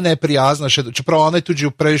malo bolj neprijazna, čeprav ona je tudi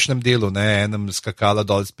v prejšnjem delu, enem skakala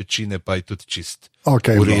dol z pečine, pa je tudi čist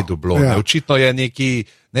v redu bilo. Ja. Očitno je neki,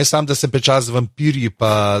 ne samo, da se peča z vampirji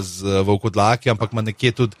pa z volkodlaki, ampak ima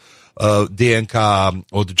nekje tudi DNK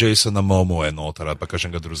od Jasona Momoa noter, ali pa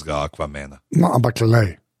kakšnega drugega Aquamana. No, ampak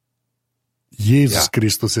lej, Jezus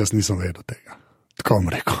Kristus, jaz nisem vedel tega. Tako bom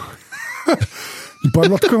rekel. In pa je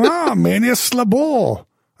bilo tako, meni je slabo.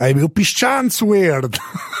 A je bil piščanc weird.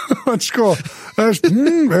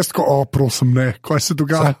 Veš, prosim, ne, kaj se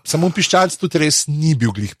dogaja. Samo piščanc tudi res ni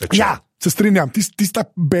bil glih pečen. Ja, se strinjam, tista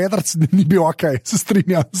bedrc ni bil se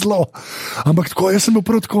strinjam, zelo. Ampak tako, jaz sem bil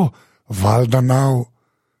prav tako, valjda nav.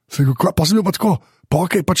 Pa sem bil pa tako,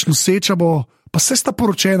 pač noseča bo, pa se sta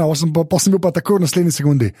poročena, pa sem bil pa tako v naslednji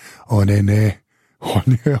sekundi. Ne,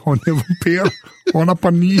 on je vampir, ona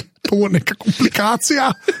pa ni, to je neka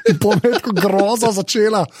komplikacija in potem je tako groza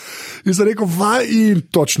začela in sem rekel, in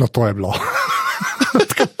točno to je bilo.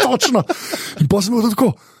 Tako točno. In potem sem bil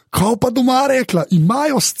tako, kao pa doma rekla,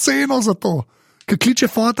 imajo sceno za to. Ker kliče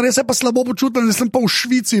fotor, jaz se pa slabo počutim, da sem pa v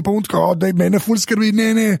Švici, pa tako, da je mene ful skrbi,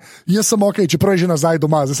 ne, jaz sem čeprav je že nazaj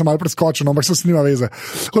doma, zdaj sem malo preskočen, ampak se snima veze.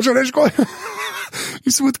 Hoče reči,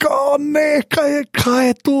 in sem bil tako, ne, kaj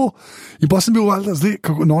je to? In pa sem bil, zdaj,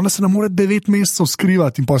 ona se ne more 9 mesecev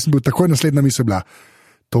skrivati, in pa sem bil takoj naslednja misel bila,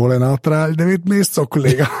 tole nam trajalo 9 mesecev,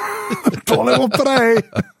 kolega, tole bo prej.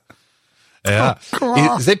 Ja.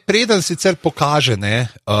 Zdaj, preden sicer pokaže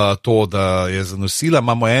to, da je zanosila,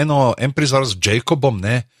 imamo en prizor z Jacobom,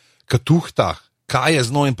 katuhta, kaj je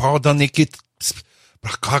z njo in pa da neki,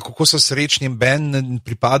 kako so srečni in Ben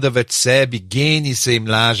pripada več sebi, geni se jim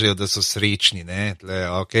lažejo, da so srečni.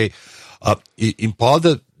 In pa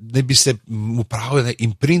da ne bi se upravljali,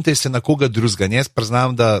 imprintaj se na koga drugega. Jaz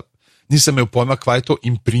priznam, da nisem imel pojma, kaj je to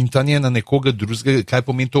imprintanje na nekoga drugega, kaj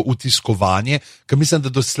pomeni to utiskovanje, ker mislim, da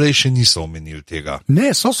doslej še niso omenili tega. Ne,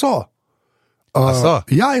 so.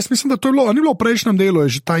 Ja, jaz mislim, da to je bilo, ni bilo v prejšnjem delu,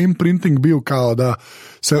 je že ta imprinting bil, kao, da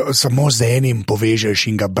se samo z enim povežeš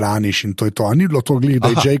in ga braniš in to je to. A ni bilo to glih,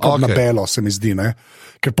 da je Jacob na belo, se mi zdi, ne?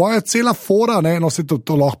 Ker pa je cela fora, no se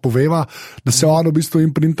to lahko poveva, da se on v bistvu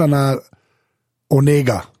imprinta na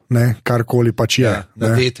onega, karkoli pač je. Ja,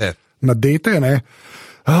 na dete, ne?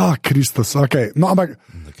 Kristus, no, ampak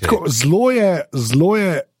tako, zelo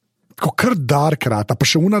je tako kar darkrat, pa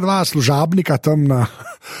še dva služabnika tam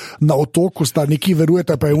na otoku sta neki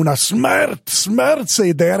verujete, pa je smrt se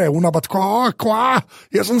ji dere, pa tako,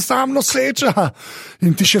 jaz sem sam noseča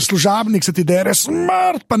in ti še služabnik se ti dere,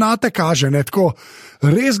 smrt pa na te kaže, tako,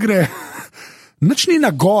 res gre, nič ni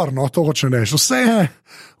na gor, no, to hoče neš,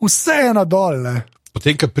 vse je na dol, ne.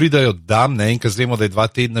 Potem, ko pridajo dam, in ko zvemo, da je 2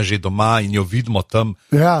 tedna že doma in jo vidimo tam,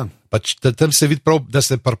 tam se vidi prav, da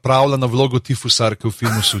se pripravlja na vlogo tifusarke v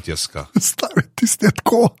filmu Sutjeska. Stari, tiste je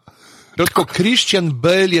tako. Tako Christian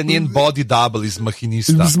Bale je njen body double iz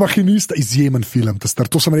Mahinista. Iz Mahinista, izjemen film.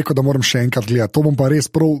 To sem rekel, da moram še enkrat gledati. To bom pa res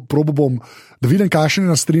probo bom, da vidim, kakšen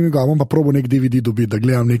je na streamingu, a bom pa probo nek DVD dobiti, da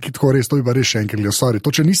gledam nekaj tako res, to bi pa res še enkrat gledal. Sorry,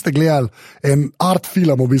 to če niste gledali en art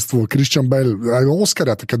film v bistvu, Christian Bale,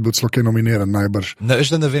 Oscarja, takrat bil celo kaj nominiran najbrž. Ne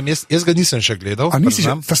vem, jaz ga nisem še gledal. A nisi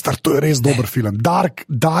že? To je res dober film. Dark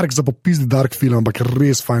za popizdi dark film, ampak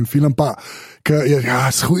res fajn film, pa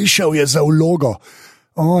shujšal je za vlogo.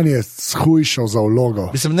 On je shujšal za vlogo.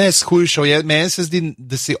 Mislim, ne shujšal, meni se zdi,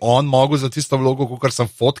 da si on mogel za tisto vlogo, kot sem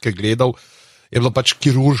fotke gledal, je bilo pač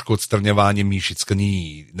kirurško odstranjevanje mišic, ki ni,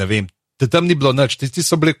 ne vem, tam ni bilo nič, tisti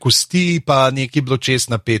so bile kosti, pa neki bilo čez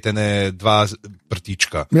napetene 2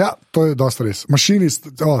 prtička. Ja, to je dosti res.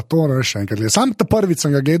 Mašinist, to moram reči še enkrat gledati. Sam ta prvič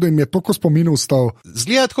sem ga gledal in mi je toliko spominov stal.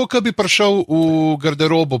 Zgleda tako, kot bi prišel v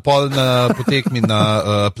garderobo pol na potekmi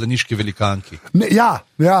na planiški velikanki. Ja,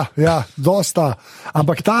 dosta.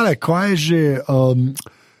 Ampak tale, kaj je že...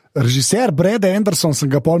 Režiser Brad Anderson, sem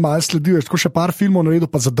ga pol malo sledil, je tako še par filmov naredil,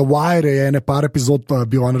 pa za The Wire je ene par epizod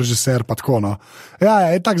bil on režiser, pa tako, no.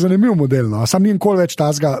 Ja, je tak zanimiv model, no. Sam ni nikoli več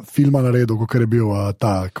tazga filma naredil, kot je bil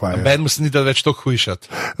ta, kva je. Ben mu se ni dal več to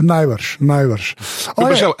hujšati. Najvrš.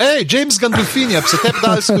 James Gandolfini, a bi se tebi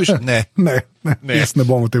dal skušati? Ne, jaz ne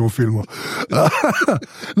bom v tem filmu.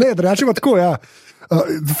 Ne, drugače pa tako, ja.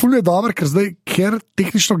 Ful je dober, ker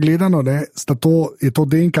tehnično gledano je to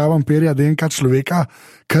DNK vampirja, DNK človeka,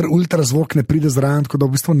 ker ultrazvok ne pride zraven, tako da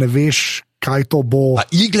v bistvu ne veš, kaj to bo. A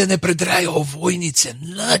igle ne predrejo ovojnice,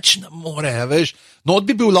 nič ne more, veš. No,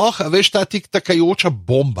 bi bil lahko, veš, ta tik takajoča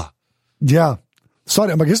bomba. Ja,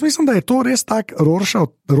 sorry, ampak jaz mislim, da je to res tak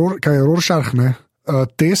Rorschach,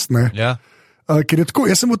 test, ne? Ja. Ker je tako,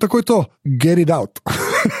 jaz sem mu takoj to, get it out.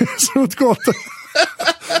 Sem tako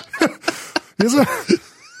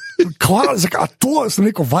zakaj to, sem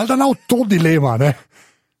rekel, valjda nav to dilema, ne?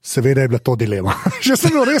 Seveda je bila to dilema. Jaz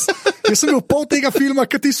sem bil pol tega filma,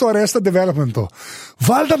 ki ti so Arrested Developmentu.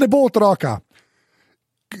 Valjda ne bo otroka.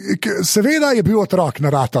 Seveda je bil otrok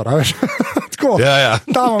narator, veš? Tako, ja.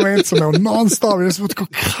 Ta moment sem imel non-stop, jaz sem tako,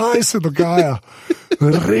 kaj se dogaja?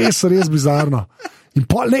 Res bizarno. In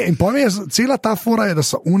pol je, cela ta fora je, da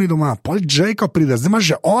so oni doma, pol Jacob pride, zdaj ima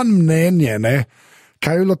že on mnenje, ne?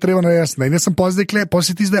 Kaj je bilo treba narediti? In jaz sem pol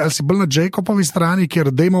si ti zdaj, ali si bolj na Jacobovi strani, kjer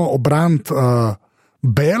dejmo obrant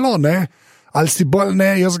Belo, ne? Ali si bolj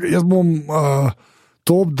ne, jaz bom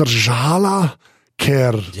to obdržala,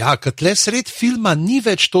 ker... Ja, ker tle sred filma ni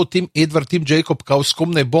več to Tim Edward, Tim Jacob, kao s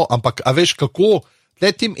kom ne bo, ampak a veš kako, tle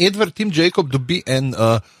Tim Edward, Tim Jacob dobi en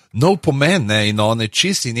nov pomen, ne, in on je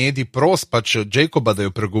čist in edi pros, pač Jacoba, da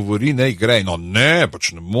jo pregovori, ne igre, in on ne, pač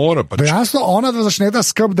ne more. Pač... Jasno, ona dva začneta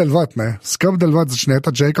skrb delvat, ne,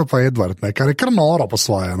 začneta Jacob pa Edward, ne, kar je kar noro po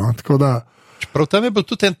svoje, no, tako da... Prav tam je bil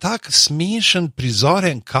tudi en tak smešen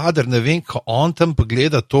prizoren kader, ne vem, ko on tam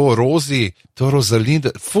pogleda to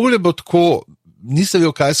Rozalind, ful je bil tako, nisem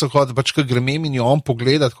vedel, kaj so hodili, pač ko grem in jo on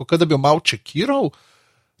pogleda, tako da bi jo malo čekiral,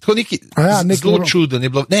 tako zelo čuden je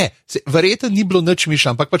bilo. Ne, verjetno ni bilo nič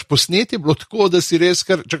mišljeno, ampak pač posnet je bilo tako, da si res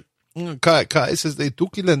kar, kaj se zdaj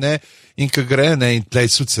tukaj le, ne, in ko gre, ne, in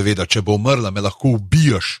tlej sud seveda, če bo umrla, me lahko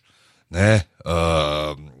ubijaš, ne,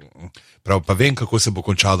 prav pa vem, kako se bo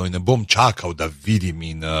končalo in ne bom čakal, da vidim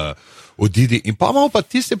in odidi. In pa imamo pa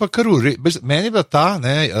tiste pa kar meni je bila ta,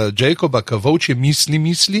 ne, Jacoba, ki volčje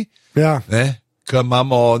misli, ja. Ne, ki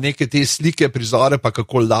imamo neke te slike, prizore, pa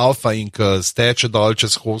kako laufa in ki steče dol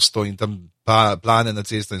čez hosto in tam plane na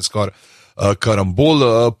cesto in skoraj karambol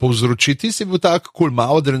povzroči. Ti si bil tako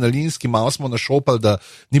malo adrenalinski, malo smo našopali, da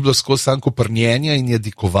ni bilo skozi samo koprnjenja in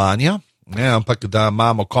jedikovanja, ne, ampak da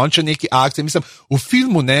imamo končno neki akcije. Mislim, v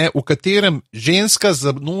filmu, ne, v katerem ženska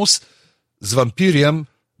za nos z vampirjem,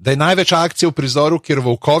 da je največ akcij v prizoru, kjer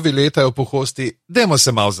volkovi letajo po hosti, dajmo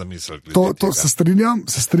se malo zamisliti. To se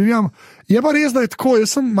strinjam. Je pa res, da je tako,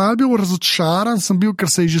 jaz sem mal bil razočaran, ker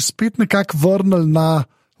se je že spet nekako vrnil na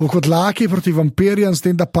vokodlaki proti vampirjem, s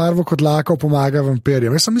tem, da par vokodlakov pomaga vampirjem.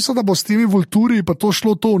 Jaz sem mislil, da bo s temi vulturi pa to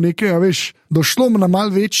šlo to v nekaj, veš, došlo na mal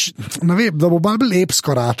več, ne vem, da bo mal bolj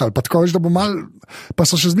epsko ratal, pa tako, veš, da bo mal, pa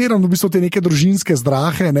so še zmeraj v bistvu te neke družinske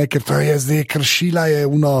zdrahe, ne, ker to je zdaj kršila je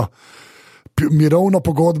mirovno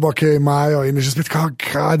pogodbo, ki jo imajo in je že spet,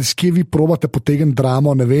 kje vi probate potegniti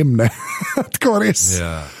dramo, ne vem, ne. Tako res.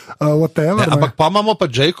 Ja. Whatever, ne, ampak pa imamo pa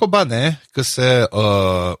Jacoba, ne, ki se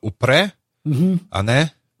upre, a ne,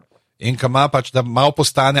 in ki ima pač, da malo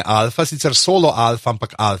postane alfa, sicer solo alfa,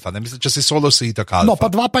 ampak alfa, ne, mislim, če si solo, si itak alfa. No, pa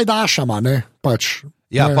dva pajdašama, ne, pač.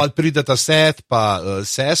 Ja, ne. Pa prideta Seth, pa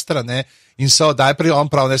sestra, ne, in so, najprej on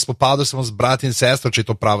prav, ne, spopadal sem z brat in sestro, če je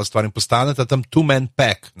to prava stvar, in postaneta tam two-man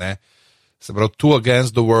pack, ne, se pravi, two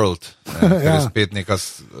against the world, ne, ja. Je spet neka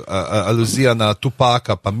aluzija na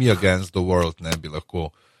Tupaka, pa me against the world, ne, bi lahko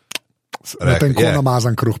rekel. Na tenko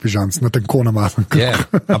namazan kruh, pižanc, na tenko namazan kruh. Yeah.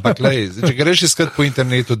 Ampak, lej, če greš iskat po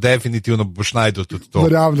internetu, definitivno boš najdel tudi to.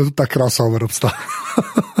 Verjamem, da tudi ta crossover obstaja.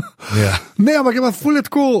 Yeah. Ne, ampak ima ful je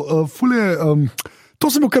tako, to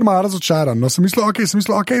sem bil kar malo razočaran, no, sem mislil,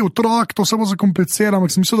 ok, otrok, to samo zakomplicira,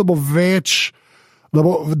 ampak sem mislil, da bo več,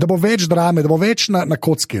 da bo več drame, da bo več na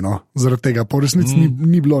kocki, no, zaradi tega, po resnici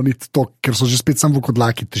ni bilo niti to, ker so že spet sam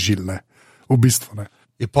vokodlaki težili, ne, v bistvu, ne.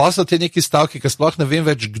 Je postal te neki stavki, ki sploh ne vem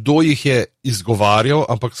več, kdo jih je izgovarjal,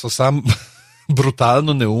 ampak so sam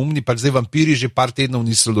brutalno neumni, pač zdaj vampiri že par tednov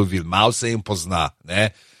niso lovili, malo se jim pozna,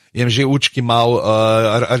 ne, jim že učki malo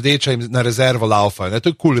rdeča jim na rezervo laufa, ne,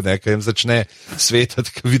 to je cool, ne, ker jim začne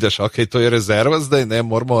svetati, ko vidiš, ok, to je rezerva zdaj, ne,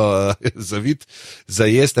 moramo zaviti,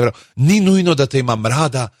 zajesti, ni nujno, da te imam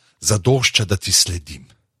rada, zadošča, da ti sledim.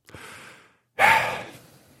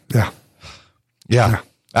 Ja. Ja.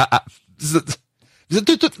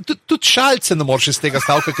 Tudi šalce ne moreš iz tega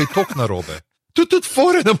stavka, kaj je tok narobe. Tudi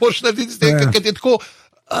fore ne moreš narediti iz tega, kaj je tako,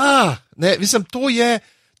 ne, mislim,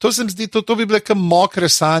 to se mi zdi, to bi bile kam mokre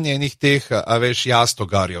sanje enih teh,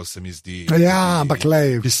 jastogarjev se mi zdi. Ja, ampak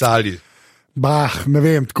lej. Pisali. Ne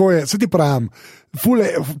vem, tako je, se ti pravim,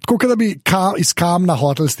 tako da bi iz kamna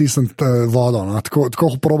hotel stisniti vodo, no?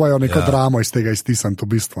 tako probajo neko dramo iz tega iztisniti v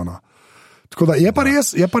bistvu. No? Tako da je pa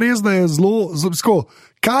res, da je zelo,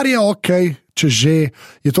 kar je ok, če že,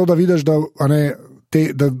 je to, da vidiš, da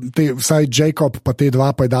vsaj Jacob pa te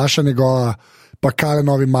dva pajdaša njegova, pa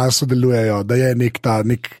Kalenovi malo sodelujejo, da je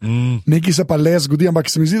nekaj se pa le zgodi, ampak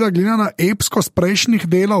se mi zdi, da glede na epskost prejšnjih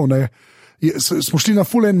delov, ne, smo šli na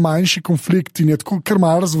ful en manjši konflikt in je tako kar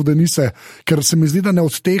malo razvodeni ker se mi zdi, da ne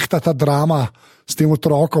odtehta ta drama s tem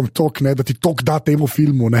otrokom tok, ne, da ti tok da temu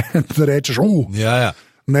filmu, ne, da rečeš,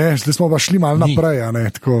 ne, zdaj smo pa šli malo naprej, ne,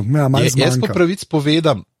 tako, malo zmanjka. Jaz po pravic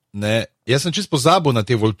povedam, ne, jaz sem čisto pozabil na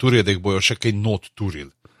te volturje, da jih bojo še kaj not turili.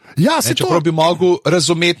 Ja, čeprav bi mogel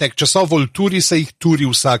razumeti, če so volturi, se jih turi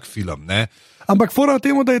vsak film, ne. Ampak fora v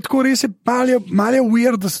tem, da je tako res malo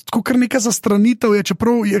weird, da je tako kar neka zastranitev,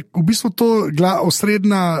 čeprav je v bistvu to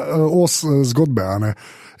osrednja os zgodbe. Ne?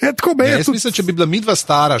 Je tako jaz mislim, če bi bila midva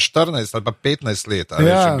stara 14 ali pa 15 let,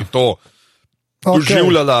 če bi to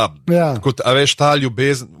doživljala kot ta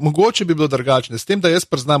ljubezen, mogoče bi bilo drugačne. S tem, da jaz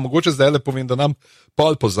priznam, mogoče zdaj le povem, da nam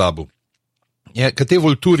pol pozabil. Ker te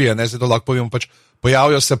volturije, ne, zdaj to lahko povem, pač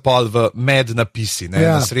pojavijo se pol v med napisi,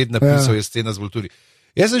 na sred napisov je scena z volturji.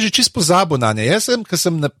 Jaz sem že čisto pozabil na nje. Ko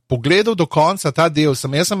sem pogledal do konca ta del,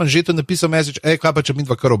 jaz sem že to napisal message, kaj pa če mi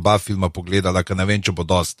dva kar oba filma pogledala, ker ne vem, če bo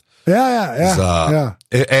dost. Za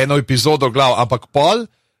eno epizodo glav, ampak pol,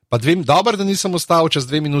 pa dobro, da nisem ostal čez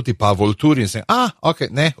 2 minuti, pa volturi in sem,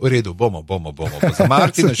 ok, ne, v redu, bomo. Pa za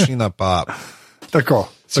Martina Šina pa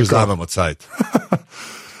si vzamemo cajt.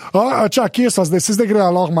 Kje so zdaj? Se zdaj gre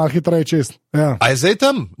lahko malo hitreje čist. Ja. A je zdaj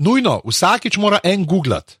tam? Nujno, vsakič mora en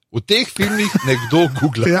googlat. V teh filmih nekdo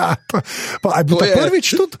googla. Je bil prvič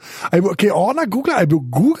tudi, ki je ona googla, je bil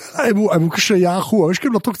Google, je bil še Yahoo, veš,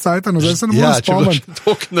 kaj je bilo toliko cajta nazaj, se ne morem spomniti. Če bilo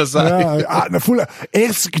toliko nazaj.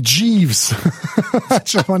 Ask Jeeves,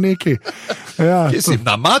 če pa neki. Kje si,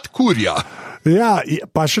 na mat kurja? Ja,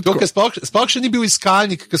 pa še to. Sploh še ni bil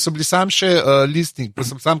iskalnik, ker so bili sam še listnik, pa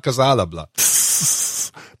sem sam kazala bila.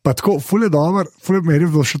 Pa tako, ful je dober, meni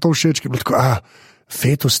je bilo še to všeč, ki je bilo tako,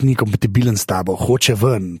 fetus ni kompatibilen s tabo, hoče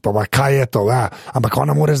ven, pa kaj je to, ampak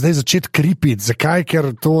ona mora zdaj začeti kripiti, zakaj,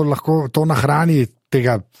 ker to lahko to nahrani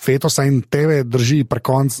tega fetusa in tebe drži pri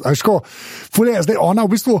koncu. Ful je, zdaj ona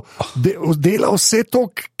v bistvu dela vse to,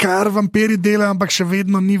 kar vampiri delajo, ampak še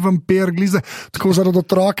vedno ni vampir, glize tako zaradi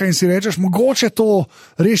otroka in si rečeš, mogoče to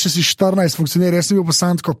reši si 14 funkcioner, jaz sem bil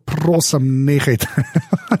posam tako, prosim, nehajte.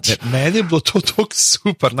 Meni je bilo to tako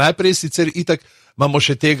super, najprej sicer itak imamo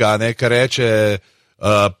še tega, kar reče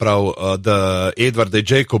da Edward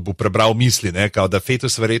Jacobu prebral misli, da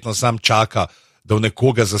fetus verjetno sam čaka, da v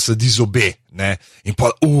nekoga zasadi zobe, in pa,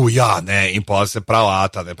 in pa se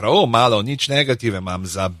prav, malo, nič negative imam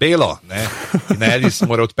za belo, in Alice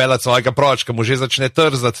mora odpeljati svojega pročka, mu že začne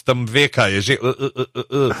trzati, tam veka je že,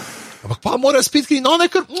 ampak pa mora spiti, in ona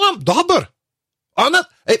je kar, dober, ona,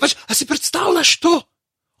 a si predstavljaš to?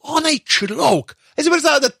 Ona je človek, si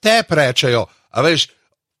predstavljaš, da te prečajo, a veš,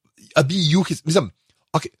 a bi juhic, mislim,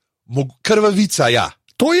 krvavica, ja.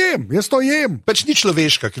 To jem, jaz to jem. Pač ni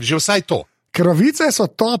človeška, ker že vsaj to. Krvavice so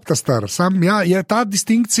top, ta star, je ta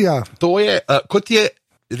distinkcija. To je, kot je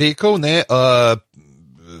rekel,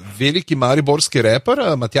 veliki mariborski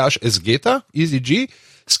reper, Matjaž Esgeta, Easy G,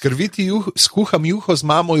 skuham juho z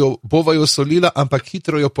mamo, jo bova jo solila, ampak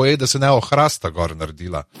hitro jo poje, da se ne ohrasta gor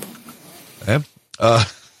naredila.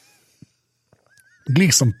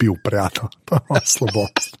 Glih sem pil, prijatelj, to je slabo.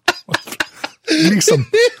 Glih sem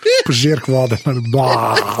požirk vode.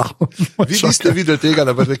 Vi niste videli tega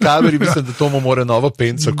na vrde kameri, mislim, da Tomo mora novo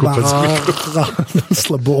penco kupiti.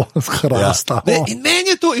 Slabo, hrasta. In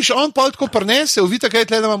meni je to, iš on pa tako prnese, vidite, kaj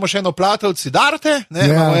tle, da imamo še eno plato od Sidarte,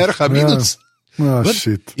 imamo RH minus.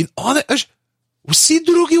 In one, vsi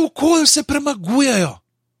drugi okolj se premagujejo.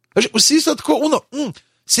 Vsi so tako,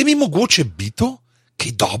 se mi mogoče bito,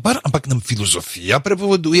 kaj dober, ampak nam filozofija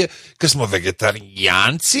prepoveduje, ker smo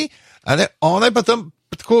vegetarijanci, ona je pa tam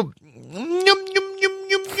tako,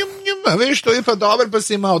 veš, to je pa dober, pa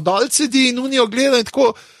se ima dol sedi in unijo gleda in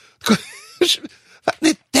tako,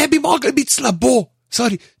 tebi mogli biti slabo,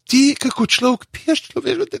 ti kako človek piješ,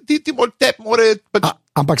 ti more...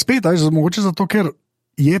 Ampak spet, mogoče zato, ker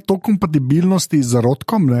je to kompatibilnosti z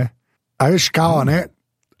zarodkom, ne? A veš, kao, ne?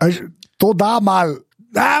 To da mal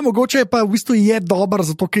Mogoče je pa v bistvu je dober,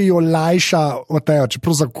 zato ker jo lajša od tega,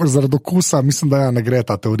 čeprav zaradi okusa, mislim, da ne gre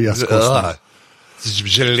ta teorija skozi.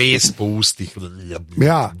 Želez po ustih.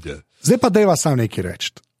 Ja. Zdaj pa dejva sam nekaj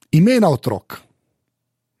reči. Imena otrok.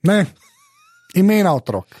 Ne? Imena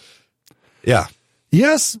otrok. Ja.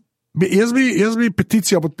 Jaz bi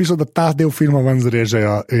peticijo podpisal, da ta del filma ven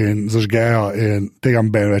zrežejo in zažgejo in tega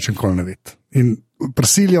ben več nikoli ne vidi. In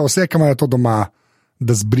prisilijo vse, ki imajo to doma,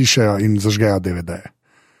 da zbrišejo in zažgejo DVD-je.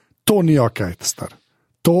 To ni ok, star.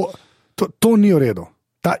 To ni v redu.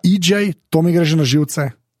 Ta EJ, to mi gre že na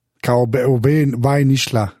živce, kao obe vaj ni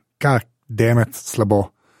šla, kak demet,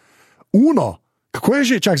 slabo. Kako je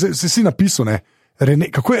že, čak, si napisal, ne?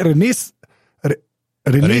 Kako je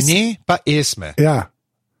René pa Esme. Ja,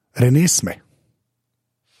 Renesme.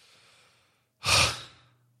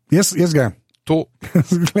 Jaz grem. To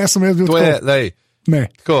sem jaz bil to tako. je, lej. Ne.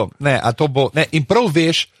 Tako, ne, a to bo, ne, in prav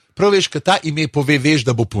veš, kaj ta ime pove, veš,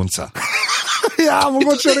 da bo punca. Ja,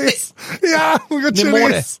 mogoče res. Ja, mogoče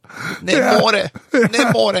res. Ne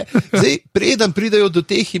more. Zdaj, preden pridajo do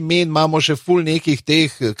teh imen, imamo še ful nekih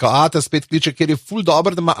teh, ko Ata spet kliče, ker je ful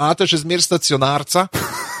dobro, da ima Ata še zmer stacionarca,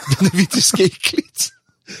 da ne vidiš, skaj klic.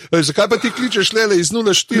 Zakaj pa ti kličeš lele iz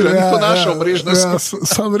 04, ni to naša omrežna skupina?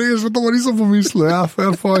 Sam rež, to nisem pomislil, ja,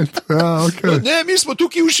 fair point. Ja, okay. Ne, mi smo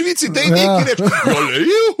tukaj v Švici, dej neki reč,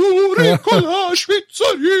 rekola,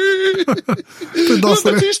 Švicari,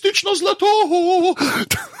 nacistično zlato.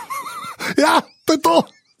 Ja, to je to.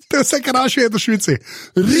 To je vse, kar naši je do Švici.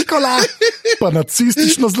 Rikola, pa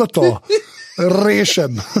nacistično zlato.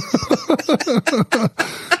 Rešen.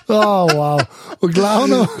 Wow. V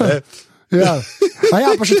glavnem... Ja.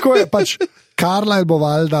 Pa še tako je, pač Carlyle bo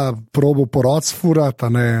valjda probo porod sfurati,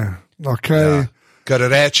 ne, okej. Ja, ker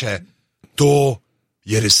reče, to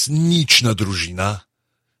je resnična družina,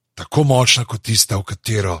 tako močna kot tista, v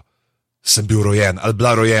katero sem bil rojen, ali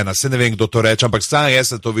bila rojena, se ne vem, kdo to reče, ampak sam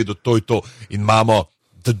jaz sem to videl, to je to, in imamo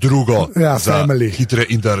drugo za family. Hitre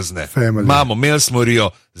in drzne. Family. Imeli smo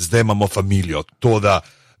Rio, zdaj imamo familijo, to da...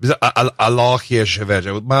 Allah je že več,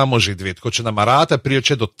 imamo že dve. Tako, če nam rata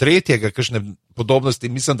priječe do tretjega, kakšne podobnosti,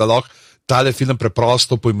 mislim, da lahko tale film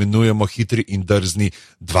preprosto poimenujemo Hitri in drzni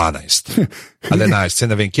 12. Ali 11, se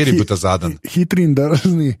ne vem, kjer je bil ta zadnji. Hitri in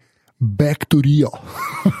drzni Back to Rio.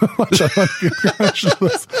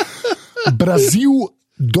 Brazil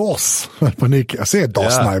dos. Pa nekaj, a se je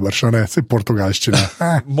dos najbrž, ne, se je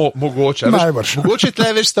portugalščina. Mogoče. Mogoče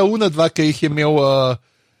tle veš ta una dva, ki jih je imel...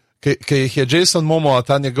 Ki jih je Jason Momoa,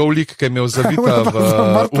 ta njegov lik, ki je imel zavita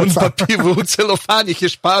v celofanih, je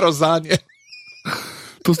šparo za nje.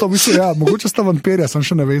 To sta v bistvu, ja, mogoče sta vampirja, sem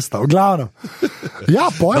še ne vesta. V glavnem.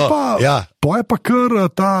 Ja, poje pa kar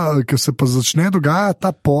ta, ki se pa začne dogajati,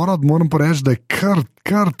 ta porod, moram pa reči, da je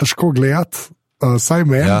kar težko gledati, saj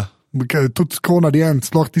meni, tudi tako narejen,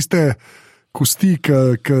 sploh tiste kosti,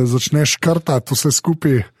 ki začneš škrtati vse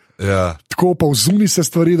skupaj. Ja. Tako pa v zuni se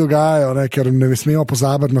stvari dogajajo, ne, ker ne smemo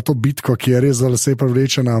pozabiti na to bitko, ki je res za lase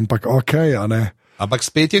privlečena, ampak ok, a ne. Ampak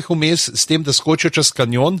spet je vmes s tem, da skočijo čez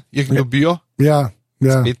kanjon, jih ljubijo. Ja.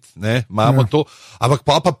 Spet, ne, imamo to. Ampak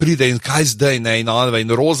pa pride in kaj zdaj, ne,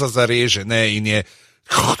 in roza zareže, ne, in je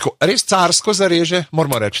res carsko zareže,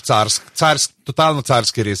 moramo reči, totalno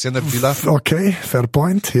carski res je naredila. Ok, fair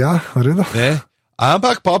point, ja, redo. Ne.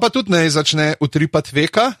 Ampak pa tudi ne začne utripati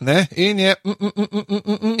veka, ne, in je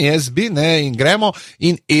jazbi, ne, in gremo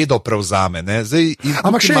in Edo prevzame, ne. Zdaj,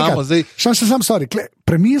 ampak še enkrat, sorry,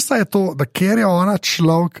 premisa je to, da ker je ona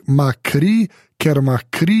človek, ima kri, ker ima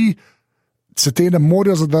kri, se te ne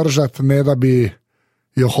morajo zadržati, ne da bi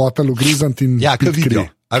jo hotel ugrizati in piti kri.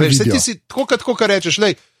 A veš, ti si tako, kar rečeš,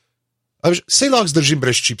 lej, sej lahko zdržim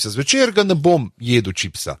brez čipsa, zvečer ga ne bom jedel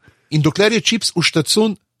čipsa. In dokler je čips v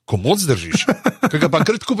štacun, komod zdržiš. Kaj ga pa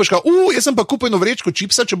krat kupaš, jaz sem pa kupil eno vrečko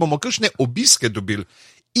čipsa, če bomo kakšne obiske dobili.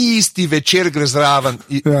 Isti večer gre zraven,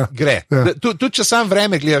 gre. Ja. Tudi če sam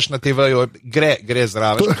vreme gledaš na TV-ju, gre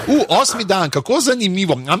zraven. 8. dan, kako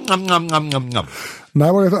zanimivo.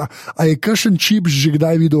 Najbolj je to, a je kakšen čips že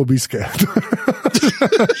kdaj videl obiske?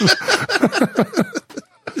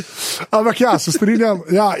 Ampak ja, se strinjam,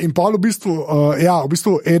 ja, in pa v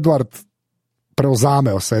bistvu Edward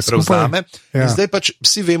prevzame vse skupaj. Ja. In zdaj pač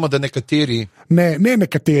vsi vemo, da nekateri... Ne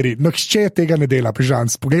nekateri, nihče tega ne dela,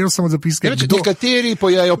 pižanc. Pogledal sem od zapiske. Nekateri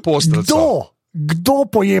pojejo postelco. Kdo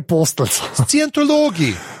poje postelco?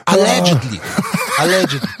 Scientologi. Allegedly.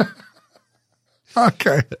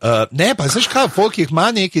 Okay. Ne, pa znaš kaj, folk jih ima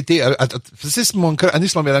neki te...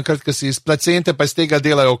 nismo imeli enkrat, ki si iz placente, pa iz tega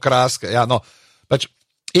delajo kraske. Ja, no, pač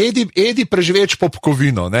Edi preživeč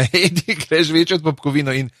popkovino, ne? Edi preživeč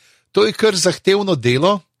popkovino in to je kar zahtevno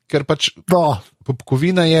delo, ker pač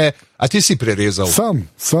Popkovina je, a ti si prerezal? Sem.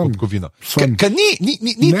 Popkovino.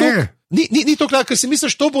 Ni to klar, ker si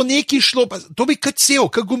misliš, to bo neki šlo, to bi kot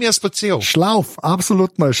cev, kot gumijasto cev. Šlauf,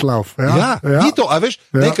 absolutno je šlauf. Ja, ni to, a veš,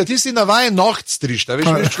 nekaj ti si navajen noht strišt, a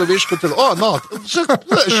veš človeško telo,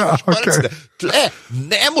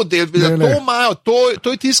 ne model, to imajo,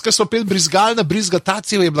 to je tisk, ki so pet brizgalna brizga, ta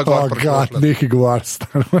cev je blago. Nekaj govor,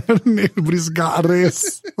 nekaj brizgal,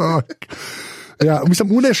 res. Ja, mislim,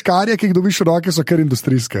 une škarje, ki jih dobiš v roke, so kar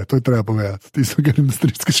industrijske, to je treba povedati. Ti so kar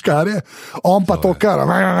industrijske škarje, on pa to kar,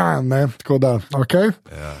 ne, tako da, ok.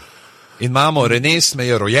 Ja. In imamo, Renesme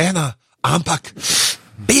je rojena, ampak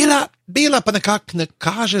Bela pa nekako ne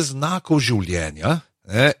kaže znakov življenja,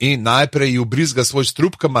 ne, in najprej ju brizga svoj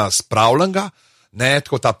strup, ki ima spravljenega, ne,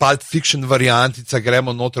 tako ta Pulp Fiction variantica,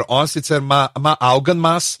 gremo noter, on sicer ima augen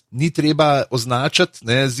mas, ni treba označiti,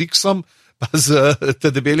 ne, z X-om, pa z te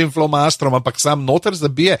debelim flomastrom, ampak sam noter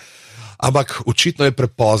zabije. Ampak očitno je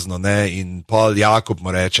prepozno, ne, in Paul Jakob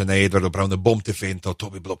mu reče, ne, Edward, prav ne bom te fental, to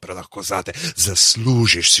bi bilo prelahko zate,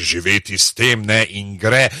 zaslužiš si živeti s tem, ne, in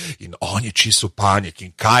gre, in on je čisto panik,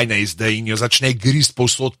 in kaj ne zdaj, in jo začne grist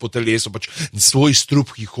povsod po telesu, pač svoj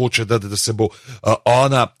strup, ki hoče, da se bo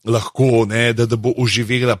ona lahko, ne, da bo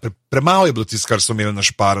oživela, premalo je bilo tisto, kar so imeli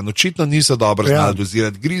našparan, očitno niso dobro znali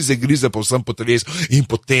dozirati, grize povsem po telesu, in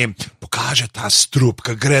potem pokaže ta strup,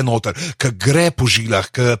 ki gre noter, ki gre po žilah,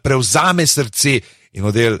 ki prevzame srce in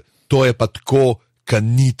model, to je pa tako, kot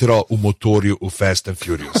nitro v motorju v Fast and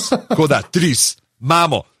Furious. Tako da, Tris,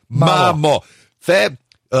 imamo.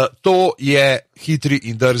 To je hitri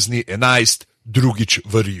in drzni 11, drugič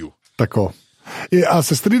v Riju. Tako. A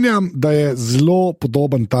se strinjam, da je zelo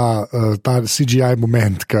podoben ta CGI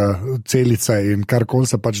moment, celice in karkoli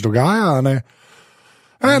se pač dogaja, ne?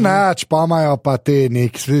 Enač, pa imajo pa te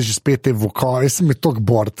že spet te vokale, jaz sem je tok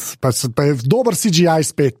bord, pa je dober CGI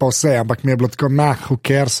spet pa vse, ampak mi je bilo tako, who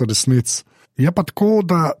cares, resnic. Je pa tako,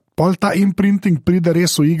 da pol ta imprinting pride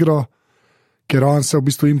res v igro, ker on se v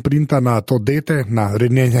bistvu imprinta na to dete, na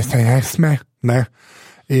Renesme, ne,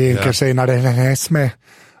 in ker se je na Renesme.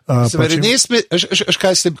 Kot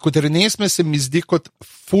Renesme se mi zdi kot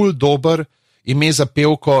ful dober ime za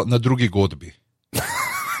pevko na drugi godbi.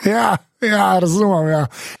 Ja, razumem, ja.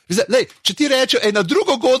 Lej, če ti rečeš, na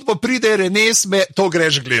drugo godbo pride Renesme, to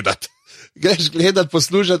greš gledat. Greš gledat,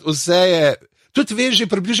 poslušati, vse je. Tudi veš že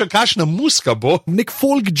približno, kakšna muska bo. Nek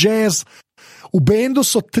folk jazz, v bendu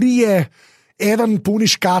so trije, eden puni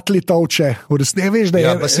škatli tovče. Ne veš, da je.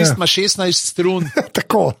 Ja, basist ima 16 strun.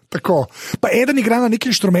 Tako. Pa eden igra na nek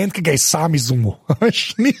inštrument, ki ga je sam izumil.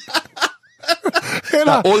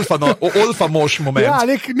 Olfa mož moment. Ja,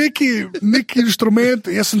 nek inštrument,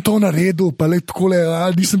 jaz sem to naredil, pa le takole,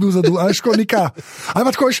 nisem bil zadovoljen.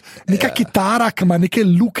 Neka kitara, ki ima neke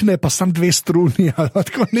lukne, pa sem 2 struni,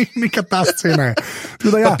 tako neka ta scena.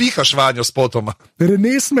 Pa pihaš vanjo s potoma.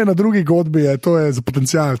 Renesme na drugi godbi, to je za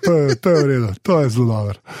potencial, to je v redu, to je zelo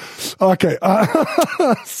dober. Ok,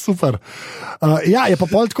 super. Ja, je pa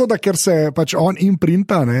pol tako, da ker se pač on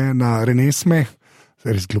imprinta, ne, na Renesme,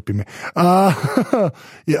 res glupi me.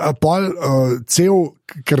 Pol cel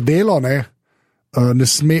krdelo, ne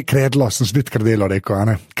sme, kredlo, sem spet krdelo rekel,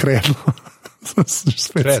 ne, kredlo.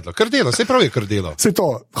 Krdelo, se pravi krdelo. Se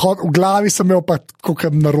to, v glavi sem imel pa, kako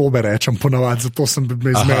narobe rečem ponavadi, zato sem me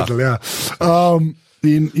izmedel, ja.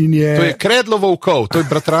 In je... To je Kredlo volkov, to je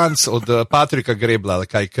bratranc od Patrika Grebla,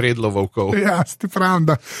 kaj Kredlo volkov. Ja, ti pravim,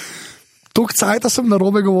 da toliko cajta sem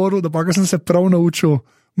narobe govoril, da pa sem se prav naučil,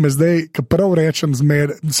 me zdaj, ko prav rečem, se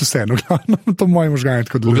vseeno, to moj možganje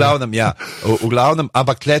tako deluje. V glavnem,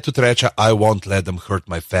 ampak tle tudi reče, I won't let them hurt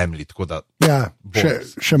my family, tako da... Ja,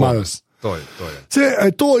 še malo. To je.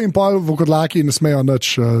 To in pol v kodlaki ne smejo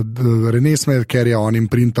nič, Renesme, ker je on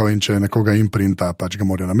imprintal in če nekoga imprinta, pač ga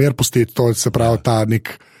morajo na mer pustiti, to se pravi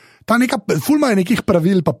fulma je nekih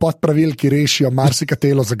pravil pa podpravil, ki rešijo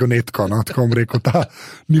marsikatelo zagonetko, no, tako bom rekel, ta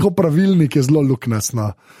njihov pravilnik je zelo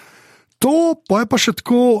luknasno. To pa je pa še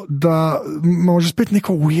tako, da imamo že spet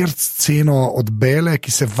neko weird sceno od Bele,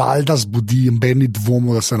 ki se valjda zbudi in Ben ni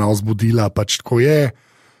dvomil, da se je zbudila, pač tako je.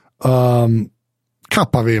 Kaj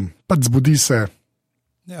pa vem, pač zbudi se.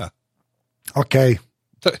 Ja. Ok.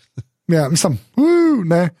 Ja, mislim,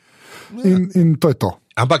 ne. In to je to.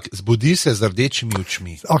 Ampak zbudi se z rdečimi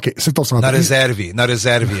očmi. Okay, na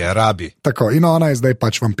rezervi je, rabi. Tako, in ona je zdaj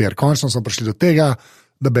pač vampir. Končno smo prišli do tega,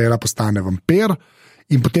 da Bela postane vampir.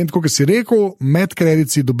 In potem, tako kot si rekel, med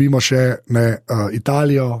kredici dobimo še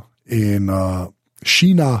Italijo in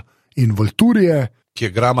Šina in Volturije. Ki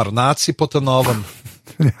je gramar naci po tem novem.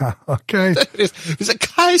 Ja, ok.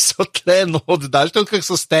 Kaj kaj so tle oddaš, to kak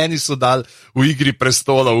so Steni so dali v Igri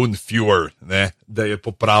prestola Fuhr, ne, da je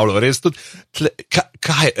popravljal, res tudi,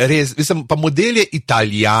 kaj, res, mislim, pa model je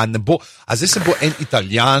Italijan, a zdaj se bo en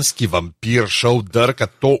italijanski vampir šel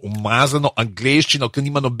drkat to umazano angleščino, ki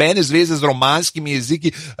nima nobene zveze z romanskimi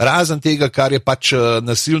jeziki, razen tega, kar je pač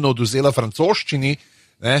nasilno oduzela francoščini,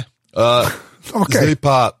 ne, zdaj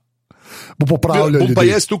pa bo popravljal. Bom pa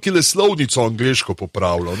jaz tukaj le slovnico angleško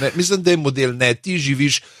popravljal. Ne? Mislim, da je model, ne, ti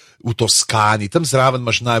živiš v Toskani, tam zraven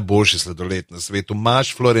imaš najboljši sladoled na svetu,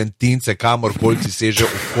 imaš Florentince, kamorkoli ti seže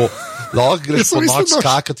oko, lahko greš po noč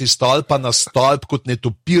skakati stolpa na stolp kot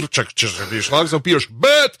netopirčak, če želiš, lahko zaupiješ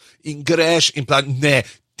bet in greš in plan, ne,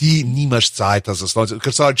 ti nimaš cajta za slovnico,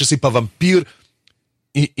 ker če si pa vampir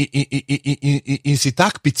in si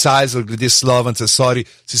tak picajzel glede slovence, sorry,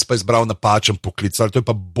 si pa izbral napačen poklic, ali to je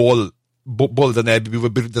pa bolj, da ne bi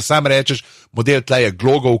bil, da sam rečeš, model tle je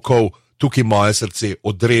glogovkov, tukaj moje srce,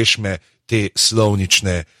 odreš me te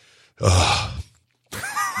slovnične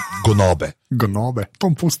gonobe. Gonobe,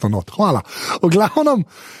 tom pusto not, hvala. V glavnem,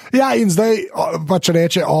 ja, in zdaj pač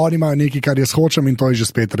reče, oni imajo nekaj, kar jaz hočem in to je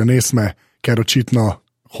že spet renesme, ker očitno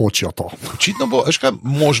hočejo to. Očitno bo, veš kaj,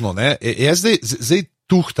 možno, ne, jaz zdaj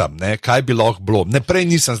tuhtam, ne, kaj bi lahko bilo. Ne, prej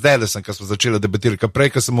nisem, zdaj le sem, ko smo začeli debatirati,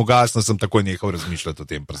 prej, ko sem ugasnil, sem takoj nehal razmišljati o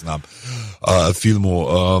tem, priznam, filmu.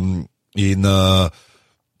 In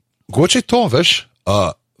goče je to, veš,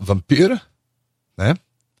 vampir, ne,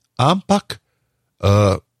 ampak,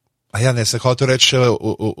 ja, ne, se hotel reči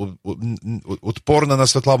odporna na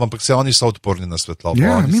svetlobo, ampak se oni so odporni na svetlobo.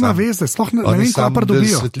 Ja, nima veze, sploh ne vem, kaj pa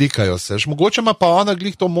dobijo. Svetlikajo se. Mogoče ima pa ona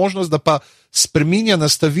glih to možnost, da pa spreminja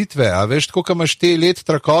nastavitve, a veš, tako imaš te LED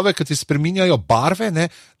trakove, ki ti spreminjajo barve, ne,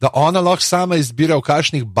 da ona lahko sama izbira, v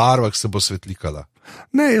kakšnih barvah se bo svetlikala.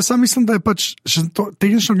 Ne, jaz sam mislim, da je pač,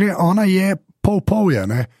 tehnično gleda, ona je pol je,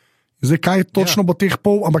 ne. Zdaj, kaj točno bo teh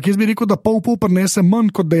pol, ampak jaz bi rekel, da pol prinese manj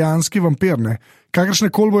kot dejanski vampir, ne. Kakršne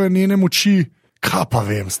kol bojo njene moči, kaj pa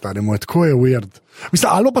vem, stari moj, tako je weird. Mislim,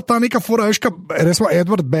 ali pa ta neka fora, veš, resmo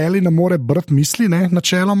Edward Belly ne more brati misli, ne,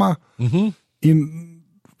 načeloma, in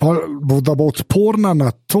da bo odporna na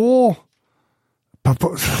to, pa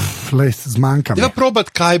lej, zmanjka mi. Ja, probat,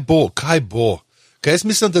 kaj bo. Kaj jaz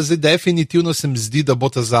mislim, da zdaj definitivno se mi zdi, da bo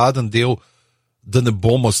ta zadnji del, da ne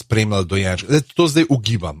bomo spremljali dojenčka. To zdaj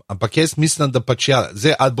ugibam, ampak jaz mislim, da pač ja,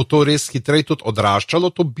 zdaj, ali bo to res hitreje tudi odraščalo,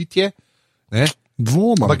 to bitje, ne?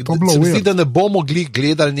 Dvoma, to bilo se mi zdi, weird. da ne bomo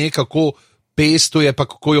gledali nekako pestuje, pa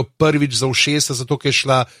kako jo prvič za ušesa, zato ker je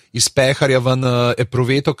šla iz peharja ven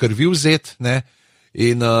epruveto krvi vzet, ne?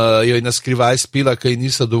 In jo je naskrivaj spila, kaj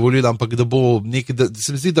niso dovolili, ampak da bo nekaj, da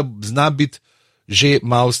se mi zdi, da zna biti že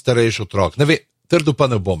malo starejši otrok. Ne ve, trdo pa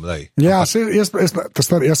ne bom, lej. Ja,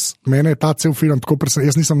 mene je ta cel film tako presen,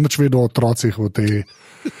 jaz nisem nič vedel o otrocih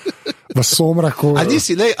v Somraku. A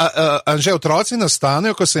nisi, lej, že otroci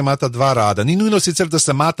nastanejo, ko se imata dva rada. Ni nujno sicer, da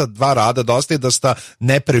se imata dva rada, dosti je, da sta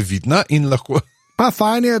neprevidna in lahko... Pa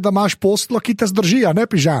fajn je, da imaš postlo, ki te zdrži, a ne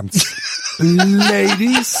pižamc.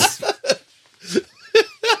 Ladies.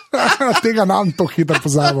 Tega nam to hitro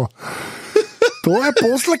pozabo. To je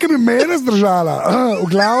posla, ki bi mene zdržala. V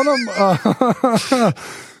glavnem,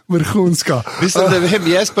 vrhunska. Mislim, da vem,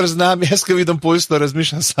 jaz priznam, jaz, ki vidim poslo,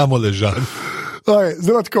 razmišljam samo ležan.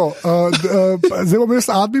 Zdaj tako, zdaj bom jaz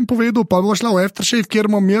admin povedal, pa bom šla v Aftershave, kjer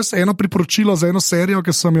imam jaz eno priporočilo za eno serijo,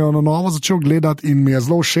 ki sem jo na novo začel gledati in mi je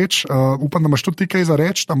zelo všeč. Upam, da imaš tudi ti kaj za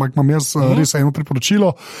reči, ampak imam jaz res eno priporočilo.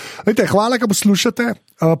 Lejte, hvala, da poslušate,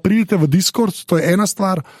 pridite v Discord, to je ena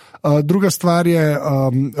stvar. Druga stvar je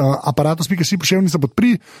aparatus.si pošiljnica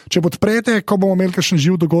podpri. Če podprete, ko bomo imeli kakšen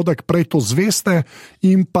živ dogodek, prej to zveste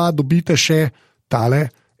in pa dobite še tale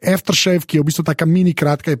Aftershave, ki je v bistvu taka mini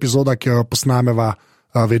kratka epizoda, ki jo posnameva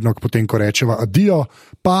vedno potem, ko rečeva adijo.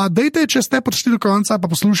 Pa dejte, če ste prišli do konca, pa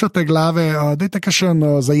poslušate glave, dejte kakšen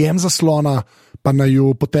zajem zaslona, pa na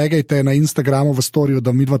ju potegajte na Instagramu v storju, da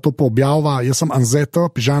midva to poobjavva. Jaz sem Anzeto,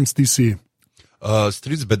 pižam ti si.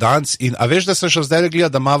 Stric Bedanc in a veš, da sem še zdaj gledal,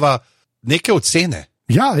 da imava neke ocene.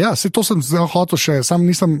 Ja, se to sem zelo hotel še, sam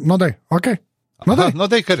nisem, no dej, ok. No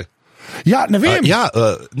dej, ker. Ja, ne vem.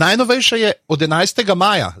 Najnovejša je od 11.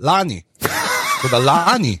 maja, lani. Toda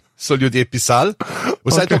lani so ljudje pisali,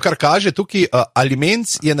 vsaj to, kar kaže tukaj,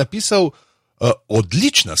 Alimenc je napisal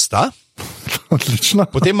odlična sta. Odlično.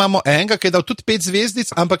 Potem imamo enega, ki je dal tudi 5 zvezdic,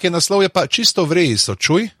 ampak je naslov je pa čisto v reji, so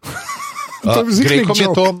čuj. Grekom je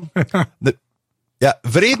to. Ja,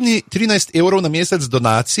 vredni 13 evrov na mesec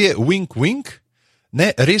donacije, wink, wink.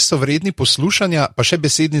 Ne, res so vredni poslušanja, pa še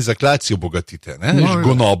besedni zaklad si obogatite. Ne? No,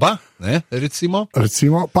 gonoba, ne, recimo.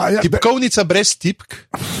 Pa, ja, tipkovnica brez tipk,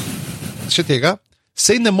 še tega,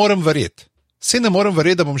 sej ne morem verjeti. Se ne morem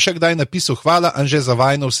verjeti, da bom še kdaj napisal hvala, Anže, za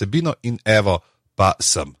vajno vsebino in evo, pa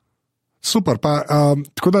sem. Super,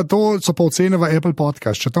 tako da to so pa ocene v Apple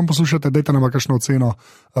Podcast. Če tam poslušate, dajte nam kakšno oceno,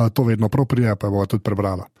 to vedno prav prije, pa bo tudi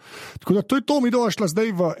prebrala. Tako da to je to, mi došla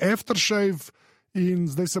zdaj v aftershave in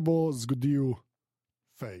zdaj se bo zgodil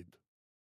fade.